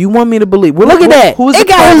it. You want me to believe? Well, Look at that. Who's It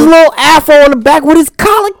got his little afro on the back with his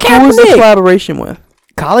Colin Who is the Kaepernick. collaboration with?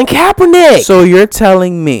 Colin Kaepernick. So you're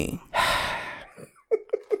telling me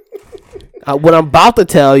What I'm about to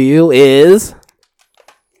tell you is,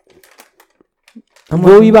 what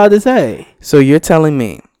were you about to say? So you're telling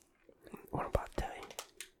me What I'm about to tell you?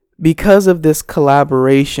 because of this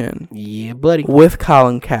collaboration Yeah, buddy. with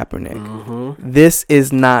Colin Kaepernick, this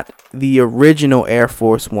is not the original Air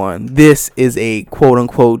Force One. This is a quote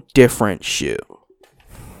unquote different shoe.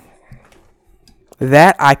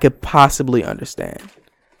 That I could possibly understand.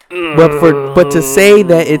 But to say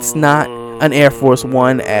that it's not an Air Force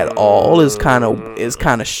One at all is kind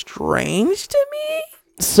of strange to me.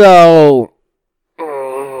 So,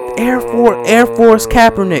 Air Force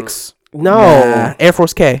Kaepernicks. no. Nah, Air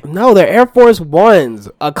Force K. No, they're Air Force Ones,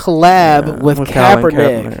 a collab with Colin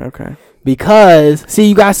Kaepernick. Okay. Because, see,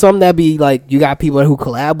 you got some that be like, you got people who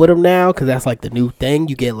collab with him now, because that's like the new thing.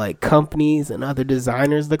 You get like companies and other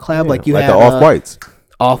designers to collab. Like you like had the Off-Whites.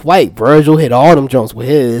 Off-White. Virgil hit all them joints with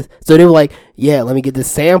his. So they were like, yeah, let me get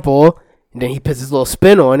this sample. And then he puts his little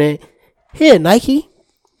spin on it. Here, Nike.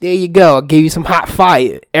 There you go. I'll give you some hot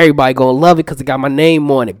fire. Everybody gonna love it because it got my name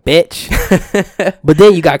on it, bitch. But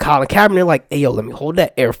then you got Colin Kaepernick like, hey, yo, let me hold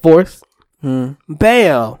that Air Force. Bam.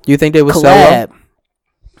 You think they would sell well? Collab.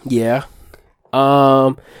 Yeah.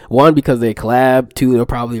 One, because they collab. Two, they'll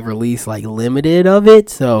probably release like limited of it.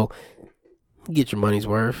 So get your money's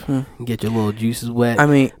worth. Get your little juices wet. I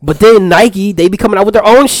mean, But then Nike, they be coming out with their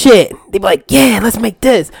own shit. They be like, yeah, let's make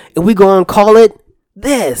this. And we gonna call it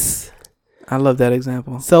this. I love that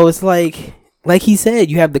example. So it's like he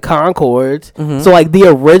said, you have the Concords. So like the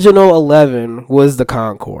original 11 was the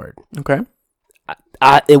Concorde. Okay.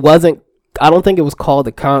 I don't think it was called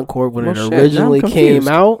the Concorde when Well, it shit, now I'm originally came confused.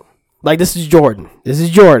 out. Like this is Jordan. This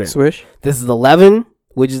Swish. is 11,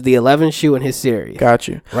 which is the 11 shoe in his series. Got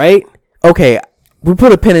you. Right? Okay. We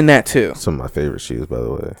put a pin in that too. Some of my favorite shoes, by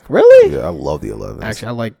the way. Really? Yeah, I love the 11s.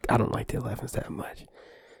 Actually, I don't like the 11s that much.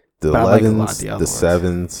 the but I like a lot of 11s, the the other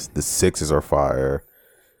 7s, the 6s are fire.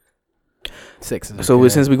 6 is So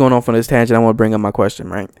good. since we're going off on this tangent, I want to bring up my question,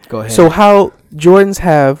 right? Go ahead. So how Jordans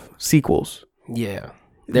have sequels? yeah.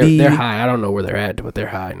 They're high. I don't know where they're at, but they're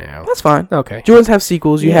high now. That's fine. Okay. Jordans have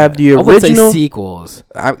sequels. You Yeah. have the I would say original. sequels.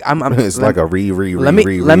 I'm It's like a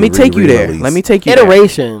let me take you there. Let me take you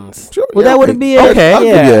Iterations. Sure, Well, yeah, that would okay. be Okay. I'll give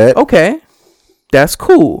you Yeah. that. Okay. That's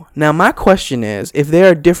cool. Now my question is, if there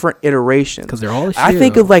are different iterations, Because they're all a shoe. I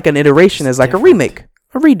think of like an iteration as like different. a remake,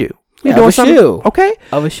 a redo. Yeah, You're doing of a something. shoe. Okay.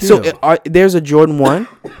 Of a shoe. So there's a Jordan 1,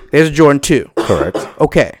 there's a Jordan 2. Correct.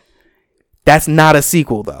 Okay. That's not a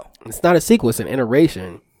sequel though. it's not a sequel. It's an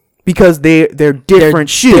iteration. Because they're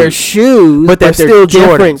different shoes. They're shoes, But they're still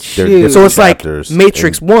different Jordans. They're shoes. different. So it's like chapters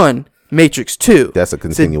Matrix 1, Matrix 2. That's a It's a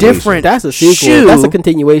continuation. different That's a sequel. shoe. That's a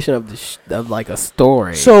continuation of of like a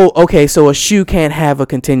story. So okay, so a shoe can't have a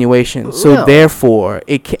continuation. So No. therefore,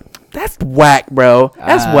 it can. That's whack, bro.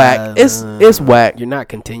 That's whack. It's whack. You're not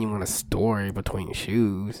continuing a story between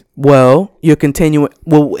shoes. Well, you're continuing.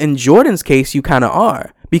 Well, in Jordan's case, you kind of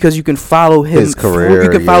are because you can follow him. His career. You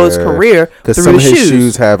can follow his career Because through some the of his shoes.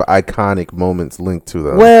 shoes have iconic moments linked to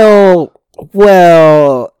them.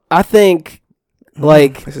 Well, I think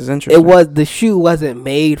like This is interesting. the shoe wasn't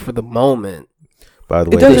made for the moment. By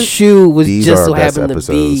the It way, The doesn't- shoe was these just are so our best happened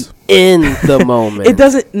to be episodes. in the moment. It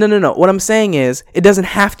doesn't. No. What I'm saying is, it doesn't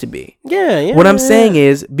have to be. Yeah. What I'm saying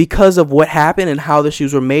is, because of what happened and how the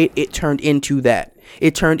shoes were made, it turned into that.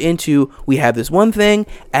 It turned into, we have this one thing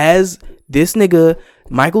as this nigga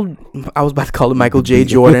Michael. I was about to call him Michael J.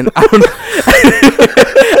 Jordan. I don't know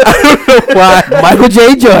why. Michael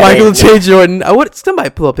J. Jordan. Michael J. Jordan. I would somebody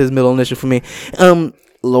pull up his middle initial for me.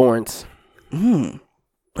 Lawrence. All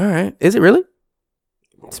right. Is it really?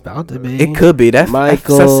 It's about to be. It could be. That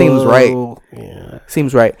seems right. Yeah.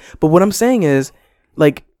 Seems right. But what I'm saying is,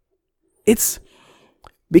 like, it's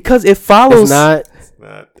because it follows. It's not. it's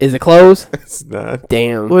not. Is it closed? It's not.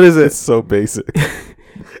 Damn. What is It's it? so basic.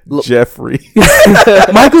 Look- Jeffrey.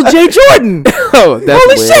 Michael J. Jordan. Oh, that's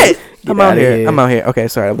Holy weird. shit. Get I'm out outta here. here. I'm out here. Okay,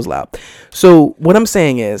 sorry, that was loud. So what I'm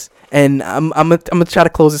saying is, And I'm gonna try to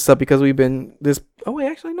close this up because we've been this. Oh wait,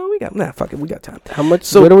 actually no, we got fuck it, we got time. How much?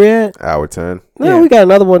 So- What are we at? Hour 10. No, Yeah. we got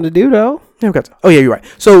another one to do though. Yeah, we got time. Oh yeah, you're right.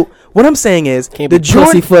 So what I'm saying is Can't the be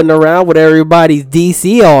Jordan. pussyfooting around with everybody's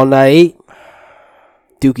DC all night.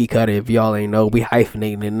 Dookie Cutter, if y'all ain't know, we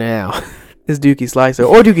hyphenating it now. Is Dookie Slicer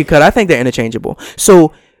or Dookie Cut. I think they're interchangeable.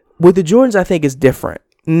 So with the Jordans, I think it's different.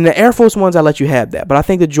 In the Air Force Ones, I let you have that, but I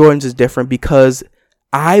think the Jordans is different because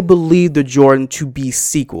I believe the Jordan to be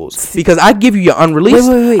sequels. Because I give you your unreleased,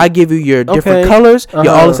 Wait. I give you your different Okay. colors, your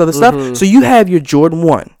all this other stuff. Mhm. So you have your Jordan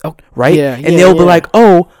 1, right? Yeah, and yeah, they'll be yeah. like,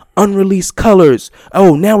 oh, unreleased colors.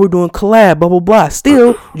 Oh, now we're doing collab, blah blah blah.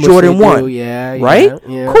 Still Which Jordan they 1, do, yeah, right?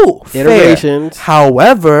 Yeah. Cool, fair. Iterations.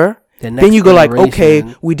 However, The then next you go like, okay,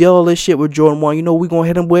 iteration. we did all this shit with Jordan 1. You know what we gonna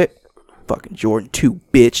hit him with? Fucking Jordan 2,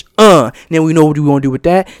 bitch. Then we know what we gonna do with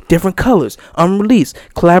that. Different colors, unreleased,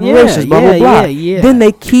 collaborations, blah blah blah. Yeah. Then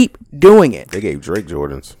they keep doing it. They gave Drake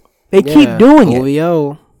Jordans. They keep doing it.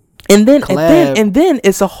 OVO. And then, Collab. and then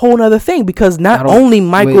it's a whole nother thing because I not don't- only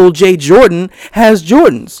Michael J. Jordan has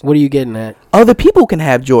Jordans, What are you getting at? other people can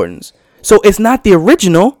have Jordans. So it's not the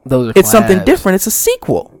original. Those are It's something collabs. different. It's a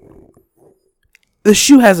sequel. The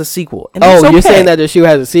shoe has a sequel. And Oh, it's you're okay. saying that the shoe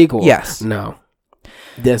has a sequel? Yes. No.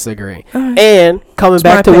 Disagree. Alright. And coming It's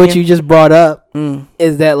back my to what opinion. you just brought up, Mm.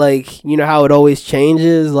 is that like, you know how it always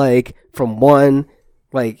changes, like from one,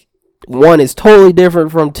 like one is totally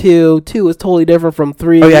different from two is totally different from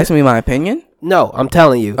three. Oh, you asking me my opinion? No, I'm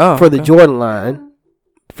telling you. Oh, for the okay. Jordan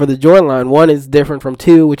line, one is different from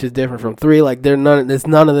two, which is different from three. Like they're none. It's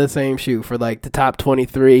none of the same shoe for like the top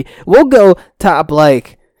 23. We'll go top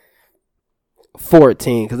like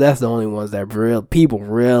 14 because that's the only ones that people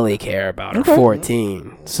really care about. Are Okay.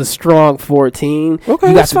 14. It's a strong 14. Okay, you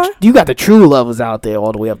got that's the, fine. You got the true levels out there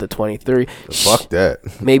all the way up to 23. Fuck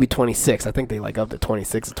that. Maybe 26. I think they like up to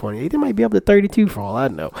 26 or 28. They might be up to 32 for all I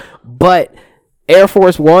know. But Air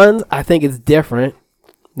Force Ones, I think it's different.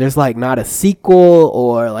 There's like not a sequel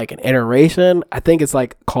or like an iteration. I think it's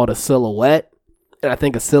like called a silhouette. And I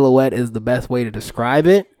think a silhouette is the best way to describe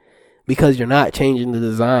it because you're not changing the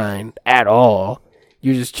design at all.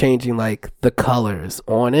 You're just changing like the colors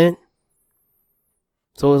on it.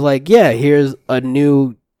 So it's like, yeah, here's a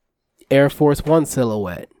new Air Force One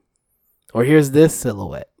silhouette. Or here's this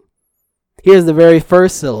silhouette. Here's the very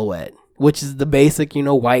first silhouette, which is the basic,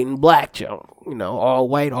 white and black jump. All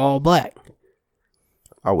white, all black.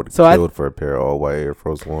 I would have So killed for a pair of all white Air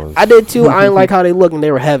Force Ones. I did too. I didn't like how they look and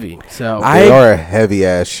they were heavy. So They are a heavy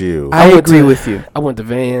ass shoe. I went agree to- with you. I went to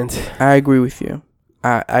Vans. I agree with you.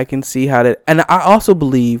 I can see how that, and I also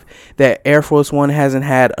believe that Air Force One hasn't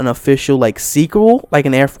had an official like sequel, like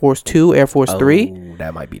an Air Force 2, Air Force 3. Oh,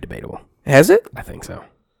 that might be debatable. Has it? I think so.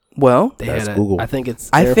 Well, They That's had Google. I think it's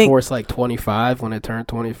I Air think- Force like 25 when it turned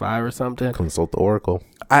 25 or something. Consult the Oracle.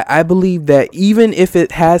 I believe that even if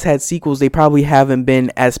it has had sequels, they probably haven't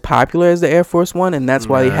been as popular as the Air Force One, and that's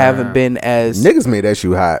why they haven't been as. Niggas made that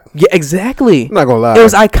shoe hot. Yeah, exactly. I'm not gonna lie. It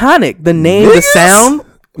was iconic. The name, the Niggas sound.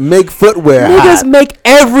 Make footwear Niggas hot. make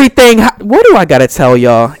everything hot. What do I gotta tell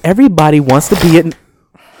y'all? Everybody wants to be it.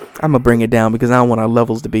 I'm gonna bring it down because I don't want our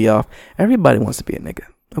levels to be off. Everybody wants to be a nigga.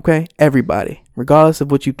 Okay? Everybody. Regardless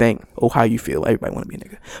of what you think or how you feel, everybody want to be a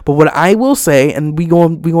nigga. But what I will say, and we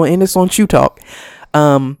going to end this on Shoe Talk,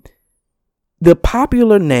 the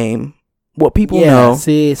popular name, what people know.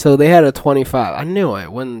 See, so they had a 25. I knew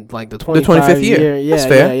it when like the 25th year. Yeah, That's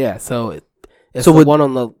fair. yeah. So it's So the would- one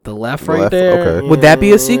on the left The right left, there. okay. Would that be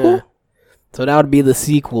a Yeah. sequel? So that would be the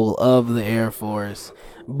sequel of the Air Force.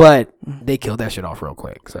 But they killed that shit off real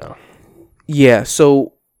quick. So Yeah,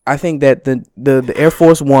 so I think that the Air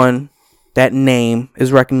Force One, that name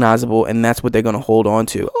is recognizable, and that's what they're gonna hold on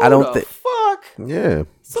to. I don't think. fuck. Yeah.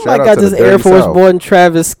 Somebody Shout out got to the this Air Dirty Force South. One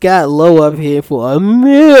Travis Scott low up here for $1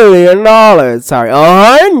 million. Sorry,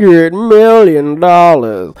 $100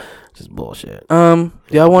 million. Just bullshit. Do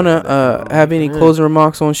y'all want to have any closing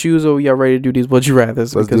remarks on shoes, or y'all ready to do these would you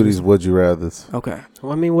rather's? Let's do these would you rathers. Okay.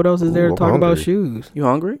 Well, I mean, what else is there Ooh, to talk I'm about hungry. shoes? You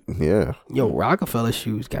hungry? Yeah. Yo, Rockefeller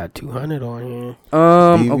shoes got 200 on here.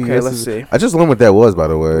 Okay, VVS let's is- see. I just learned what that was, by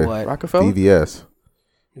the way. What? Rockefeller. VVS.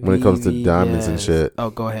 When it comes to diamonds and VVS. shit. Oh,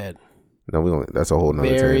 go ahead. No, we don't. That's a whole nother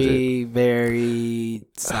tangent. Very, very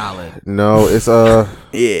solid. No, it's Yeah.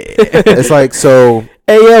 it's like so.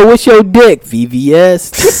 Hey, yo, what's your dick?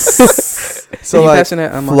 VVS. So Can you like pass in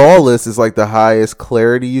that, flawless is like the highest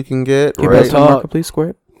clarity you can get, Give right? us some marker, please,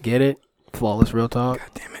 square. Get it? Flawless real talk.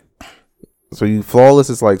 So you flawless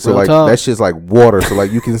is like, so Real like talk. that shit's like water. So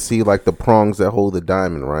like you can see like the prongs that hold the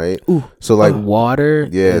diamond, right? Ooh. So like water.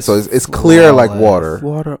 yeah, is so it's clear like flawless. water.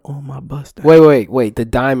 Water on my bust. Wait. The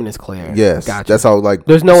diamond is clear. Yes, Gotcha. that's how like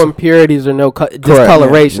There's no impurities or no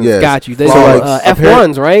discolorations. Yes. Got you. They So, are like,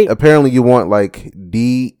 F1s, right? apparently you want like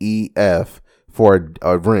D, E, F for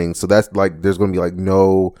a ring. So that's like there's gonna be like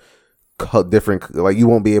no different, like you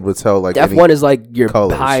won't be able to tell like F1 is like your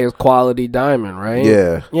colors. highest quality diamond, right?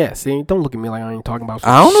 Yeah. Yeah. See, don't look at me like I ain't talking about. Some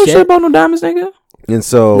I don't know shit about no diamonds, nigga. And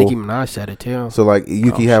so Nicki Minaj said it too. so like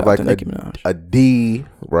you can have shout out like to Nicki Minaj. a D,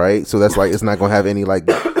 right? So that's like it's not gonna have any like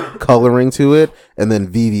coloring to it, and then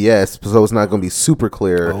VVS, so it's not gonna be super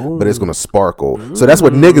clear, but it's gonna sparkle. So that's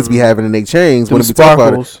what niggas be having in their chains when Them they talk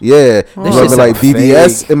about it. sparkles. Yeah, That you shit be like sound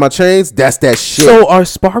VVS fake. in my chains. That's that shit. So are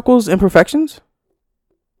sparkles imperfections?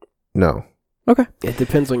 No, Okay. It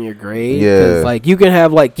depends on your grade. Yeah. 'Cause, like you can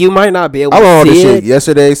have like you might not be able I to learned all see this it, shit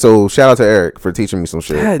yesterday. So shout out to Eric for teaching me some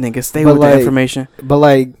shit. That nigga stay But with like- the information. but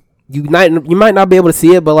like you might not be able to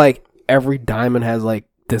see it, but like every diamond has like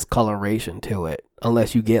discoloration to it,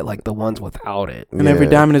 unless you get like the ones without it. And every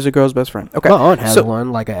Yeah. diamond is a girl's best friend. Okay. My aunt has So-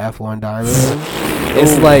 one, like a F1 diamond.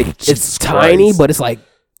 It's like it's Jesus tiny, Christ. but it's like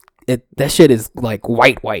that shit is like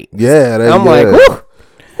white. Yeah, that, I'm yeah. like, whoo,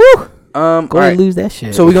 Go go all and right. lose that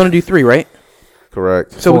shit. So we're gonna do 3, right?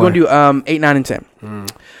 Correct. So we're 4. gonna do 8, 9, and 10.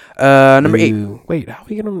 Number 8. Wait, how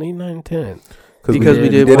we get on 8, 9, 10? Because we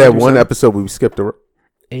did that 1 through one 7. episode where we skipped around.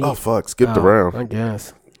 8. Oh fuck, skipped Oh, around. I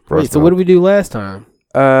guess. For us Wait, so now. what did we do last time?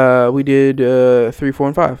 We did 3, 4,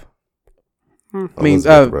 and 5. I mean,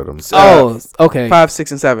 Elizabeth read 'em. Okay. 5,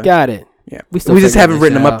 6, and 7. Got it. Yeah. We We still just figuring haven't this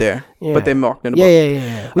written shit them up out. there, Yeah. but they're marked in the Yeah, book.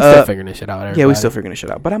 yeah. We still figuring this shit out. Yeah, we everybody. still figuring this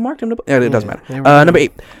shit out. But I marked them in the book. Yeah, it doesn't matter. Yeah, we do. Number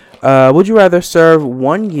 8. Would you rather serve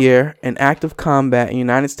 1 year in active combat in the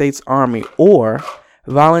United States Army or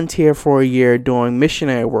volunteer for a year doing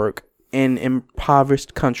missionary work in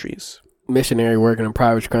impoverished countries? Missionary working in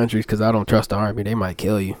private countries because I don't trust the army. They might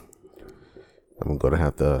kill you. I'm gonna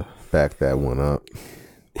have to back that one up.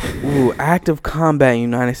 Ooh, active combat in the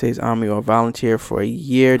United States Army or volunteer for a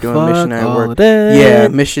year doing Fuck missionary all work. of that. Yeah,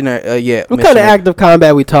 missionary. Yeah. What kind of missionary. active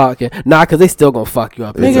combat we talking? Nah, because they still gonna fuck you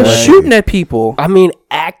up. Nigga, Exactly. shooting at people. I mean,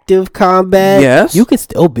 active combat. Yes. You can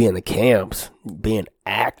still be in the camps being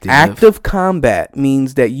active. Active combat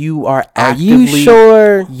means that you are Are actively. you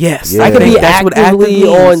sure? Yes, Yeah. I could think be that's what active actively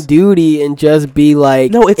means. on duty and just be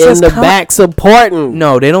like No, it in says the back supporting.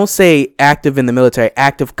 No, they don't say active in the military.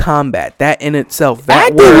 Active combat. That in itself,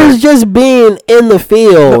 that active word. is just being in the No,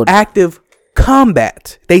 field. active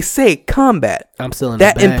combat. They say combat. I'm still in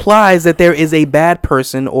That the back. implies that there is a bad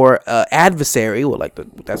person or adversary, or like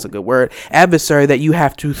that's a good word, adversary that you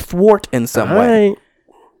have to thwart in some way. Alright.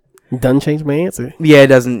 Done changed my answer. Yeah, it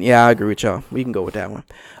doesn't. Yeah, I agree with y'all. We can go with that one.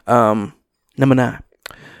 Number 9.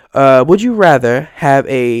 Would you rather have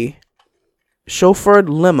a chauffeured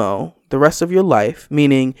limo the rest of your life,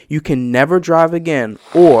 meaning you can never drive again,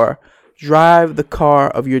 or drive the car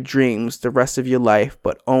of your dreams the rest of your life,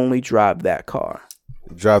 but only drive that car?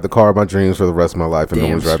 Drive the car of my dreams for the rest of my life, and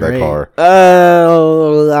Damn always drive that straight. car.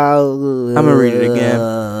 I'm gonna read it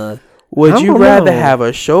again. Would I you don't rather know. have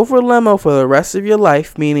a chauffeur limo for the rest of your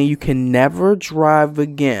life, meaning you can never drive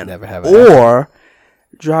again, Never have it or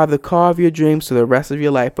drive the car of your dreams for the rest of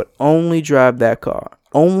your life, but only drive that car?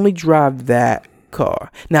 Only drive that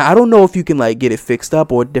car. Now, I don't know if you can like get it fixed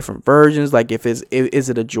up or different versions. Like, is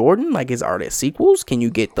it a Jordan? Like, are there sequels? Can you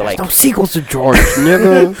get the like? No sequels to George,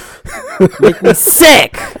 nigga. Make me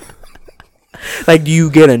sick. Like, do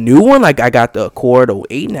you get a new one? Like, I got the Accord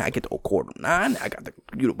 08, now I get the Accord 09, I got the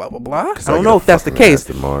blah blah blah. I don't know if that's the case.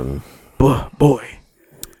 Aston Martin. Boy.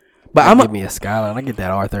 But I'm give me a Skyline. I get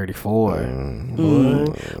that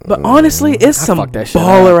R34. But honestly, it's some fuck that shit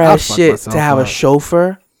baller up. I ass fuck shit myself to have a up.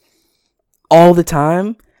 chauffeur all the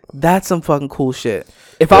time. That's some fucking cool shit.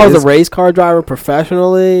 If I was a race car driver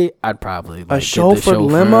professionally, I'd probably like, A chauffeur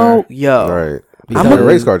limo, yo. Right. Because- I'm a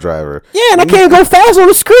race car driver. Yeah, and I can't go fast on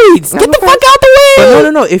the streets. Get the fuck out the way.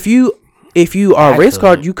 But no. If you are a race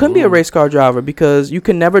car, Actually, you couldn't be a ooh. race car driver because you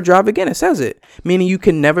can never drive again. It says it, meaning you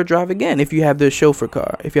can never drive again if you have the chauffeur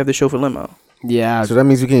car. If you have the chauffeur limo, Yeah, So that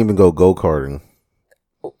means you can't even go karting.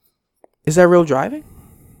 is that real driving?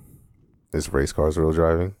 Is race cars real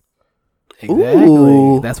driving? exactly.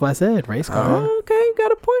 Ooh. That's why I said race car. Oh, okay, you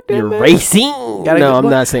got a point there, You're man. racing. Got a No, good I'm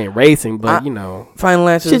point. not saying racing, but I- you know, Final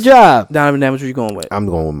it's answers. your job. Donovan Damage, what you going with? I'm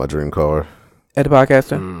going with my dream car. At the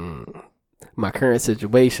podcaster? My current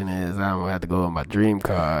situation is I'm gonna have to go with my dream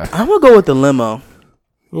car. I'm gonna go with the limo.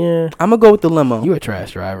 Yeah, I'm gonna go with the limo you a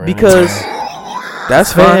trash driver because anyway.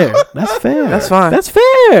 that's fine. fair. That's fair. That's fine. That's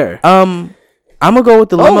fair. I'm gonna go with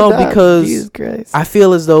the limo nah, because Jesus Christ. I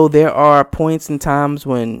feel as though there are points and times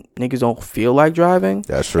when niggas don't feel like driving.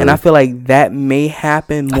 That's true. And I feel like that may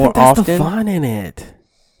happen I more think that's often. the fun in it.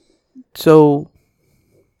 So,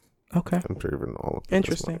 okay, I'm driving all.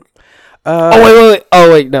 interesting.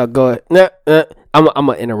 Oh wait, no, go ahead. Nah, I'm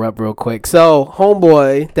gonna interrupt real quick. So,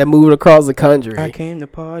 homeboy that moved across the country, I came to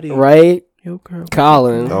party. right? Yo, girl.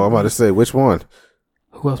 Colin. Oh, I'm about to say which one.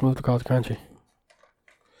 Who else moved across the country?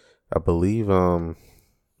 I believe. No,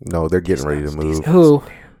 they're getting ready to move. Who?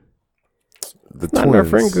 The Not in our twins,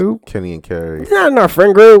 friend group. Kenny and Carrie. It's not in our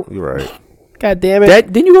friend group. You're right. God damn it.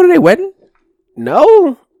 Didn't you go to their wedding?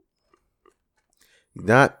 No.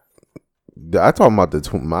 Not. I talking about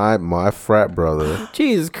the my frat brother.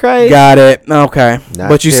 Jesus Christ. Got it. Okay. Not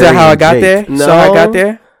But you said Carrie how I and got Jake. there? No. So I got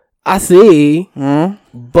there? I see, Mm.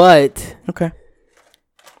 but Okay.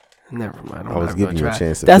 never mind. I was giving you a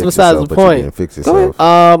chance to. That's fix besides yourself, the but you point. didn't fix Go ahead.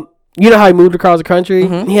 yourself. You know how he moved across the country?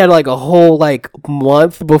 Mhm. He had like a whole like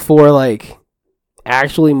month before like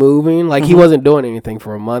actually moving. Like he Mhm. wasn't doing anything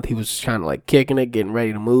for a month. He was just kind of like kicking it, getting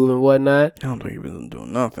ready to move and whatnot. I don't think he was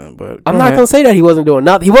doing nothing, but I'm not gonna say that he wasn't doing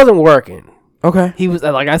nothing. He wasn't working. Okay. He was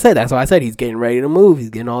like I said. That's why I said he's getting ready to move.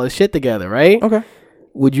 He's getting all his shit together, right? Okay.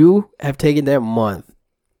 Would you have taken that month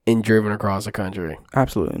and driven across the country?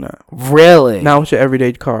 Absolutely not. Really? Not with your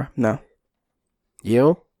everyday car. No.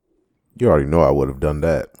 You? You already know I would have done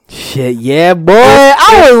that. Shit, yeah, boy.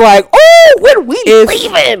 I was like, oh, when are we If-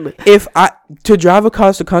 leaving? If I to drive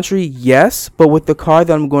across the country, yes, but with the car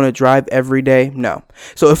that I'm going to drive every day, no.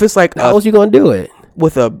 So if it's like How was you gonna do it?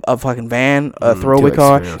 with a fucking van, a throwaway too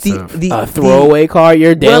car, expensive. the A throwaway car?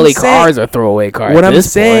 Your daily car's a throwaway car. What at I'm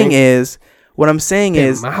this saying point. is, what I'm saying Damn,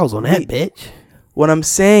 is, miles on that bitch. what I'm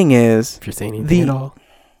saying is, If you're saying anything the at all,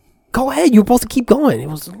 go ahead. You're supposed to keep going. It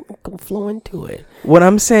was gonna flow into it. what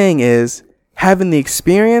I'm saying is, having the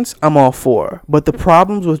experience, I'm all for. But the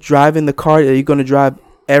problems with driving the car that you're going to drive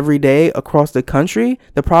every day across the country,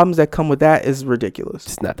 the problems that come with that is ridiculous.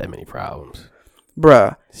 It's not that many problems.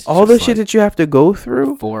 Bruh, It's all the just shit like that you have to go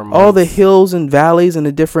through, 4 months. all the hills and valleys and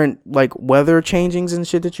the different like weather changings and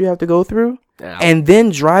shit that you have to go through, and then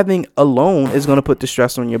driving alone is going to put the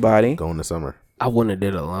stress on your body. Going to summer. I wouldn't have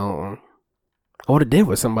did it alone. I would have did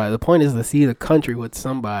with somebody. The point is to see the country with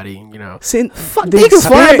somebody. You know, See, fuck the niggas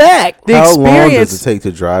flying experience- back. The How long does experience. it take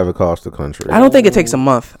to drive across the country? I don't think it takes a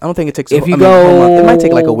month. I don't think it takes. If you I mean, a whole month. It might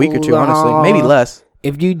take like a go week or two, honestly, maybe less.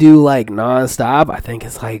 If you do like nonstop, I think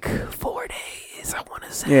it's like 4 days. I want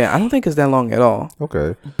to say. Yeah, I don't think it's that long at all.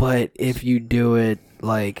 Okay. But if you do it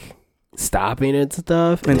like stopping and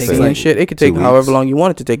stuff, And it takes say seeing like, shit, it could 2 take weeks. however long you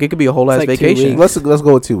want it to take. It could be a whole ass like 2 vacation. weeks. Let's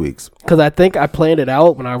go with 2 weeks. because I think I planned it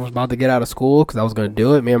out when I was about to get out of school because I was gonna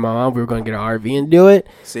do it. Me and my mom, we were gonna get an RV and do it,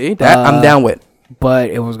 See that I'm down with. but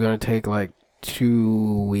it was gonna take like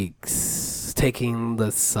 2 weeks taking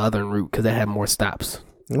the southern route because it had more stops.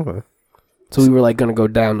 Okay. So we were like gonna go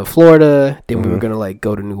down to Florida, then we were Mhm. gonna like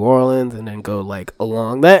go to New Orleans and then go like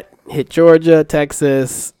along that, hit Georgia,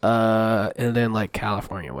 Texas, and then like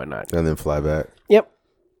California and whatnot. And then fly back.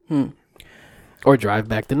 Or drive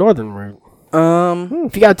back the northern route. Hmm.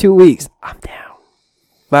 If you got 2 weeks, I'm down.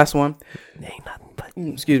 Last one. Ain't nothing but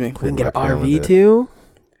Excuse me. we can get an my RV calendar. too.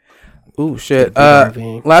 Ooh shit. Big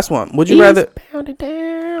RV. Last one. Would you Ease rather? pound it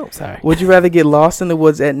down. Sorry. Would you rather get lost in the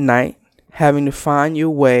woods at night, having to find your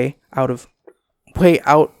way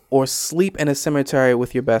out, or sleep in a cemetery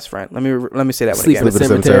with your best friend? Let me say that one Sleep again. in the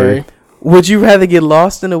Sleep in the cemetery. cemetery. Would you rather get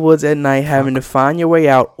lost in the woods at night, having to find your way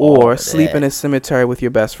out, or All sleep that. in a cemetery with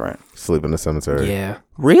your best friend? Sleep in the cemetery. Yeah.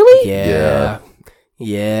 Really? Yeah.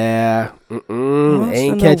 Yeah. Mm-mm. Lost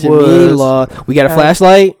Ain't in the catching me, woods. lost. We got a Have-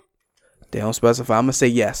 flashlight? They don't specify. I'm gonna say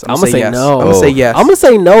yes. I'm gonna say yes. no. I'm gonna say Oh. yes. I'm gonna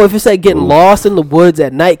say no if it's like getting Ooh. lost in the woods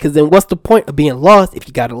at night. Because then what's the point of being lost if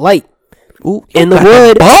you got a light Ooh, in the got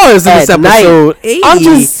wood bars in at this episode. night? I'm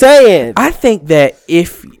just saying. I think that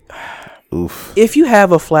if Oof. you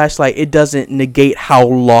have a flashlight, it doesn't negate how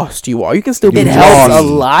lost you are. You can still be It lost. helps a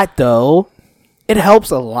lot, though. It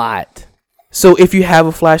helps a lot. So if you have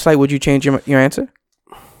a flashlight, would you change your answer?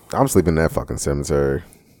 I'm sleeping in that fucking cemetery.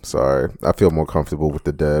 Sorry. I feel more comfortable with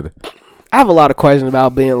the dead. I have a lot of questions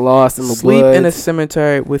about being lost in the Sleep woods. in a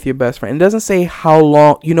cemetery with your best friend. It doesn't say how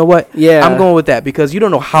long. You know what? Yeah. I'm going with that because you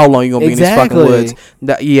don't know how long you're gonna be in these fucking Exactly.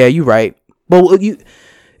 woods. Yeah, you're right. But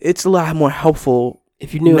it's a lot more helpful.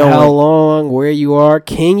 If you knew knowing- how long, where you are,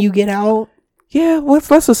 can you get out? Yeah,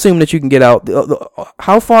 let's assume that you can get out.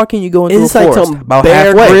 How far can you go into It's a like forest? some About Bear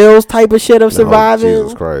halfway. Grylls type of shit of No, surviving.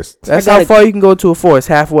 Jesus Christ. That's I how gotta- far you can go to a forest.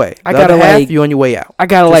 Halfway. I The gotta, other half, like- you on your way out. I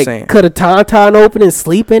gotta Just like saying. cut a tauntaun open and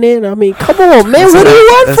sleep in it. I mean, come on, man. What do you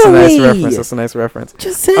want That's from a nice me? reference. That's a nice reference.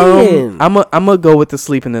 Just saying. I'm gonna go with the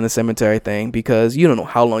sleeping in the cemetery thing because you don't know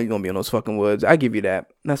how long you're gonna be in those fucking woods. I give you that.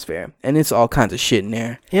 That's fair. And it's all kinds of shit in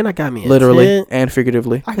there, And I got me a literally tent. and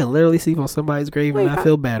figuratively. I can literally sleep on somebody's grave and I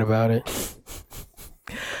feel bad about it.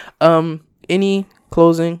 Any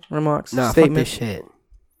closing remarks? Nah, fuck this Statements? shit.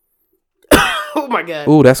 Oh my god.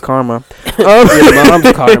 Ooh, that's karma. Your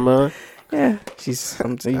mom's karma. Yeah, she's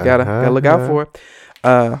something you gotta look out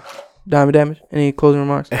for. Diamond Damage. Any closing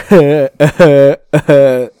remarks?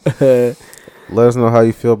 Let us know how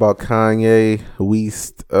you feel about Kanye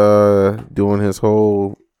West doing his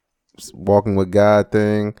whole walking with God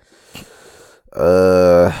thing.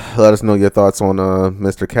 Let us know your thoughts on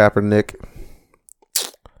Mr. Kaepernick.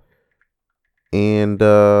 And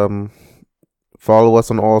follow us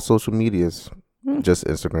on all social medias. Just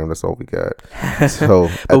Instagram. That's all we got. So,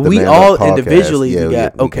 But at the we Man all Up Podcast, individually yeah, we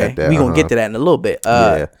got. we Okay, got that, we gonna get to that in a little bit.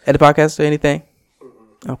 Yeah. At the podcast or anything.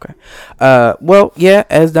 Okay. Well, yeah.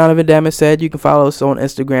 As Donovan Damage said, you can follow us on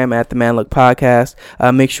Instagram at the Man Look Podcast.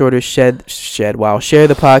 Make sure to share the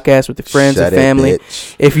podcast with your friends Shut and it, family.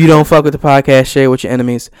 bitch. If you don't fuck with the podcast, share it with your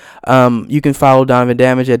enemies. You can follow Donovan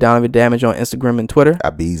Damage at Donovan Damage on Instagram and Twitter. I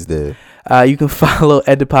bees there. You can follow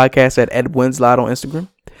Ed the Podcast at Ed Winslot on Instagram.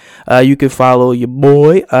 You can follow your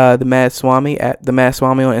boy, the Mad Swami, at the Mad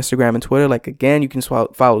Swami on Instagram and Twitter. Like, again, you can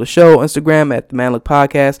follow the show on Instagram at the Man Look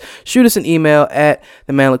Podcast. Shoot us an email at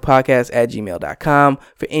the manlookpodcast@gmail.com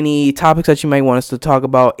for any topics that you might want us to talk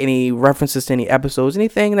about, any references to any episodes,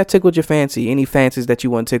 anything that tickled your fancy, any fancies that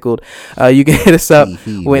you want tickled. You can hit us up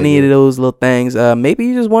with any of those little things. Maybe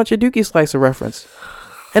you just want your Dookie Slicer reference.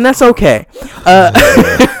 And that's okay.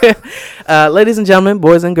 Ladies and gentlemen,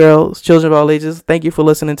 boys and girls, children of all ages, thank you for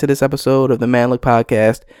listening to this episode of the Man Look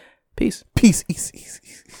Podcast. Peace. Peace. Easy.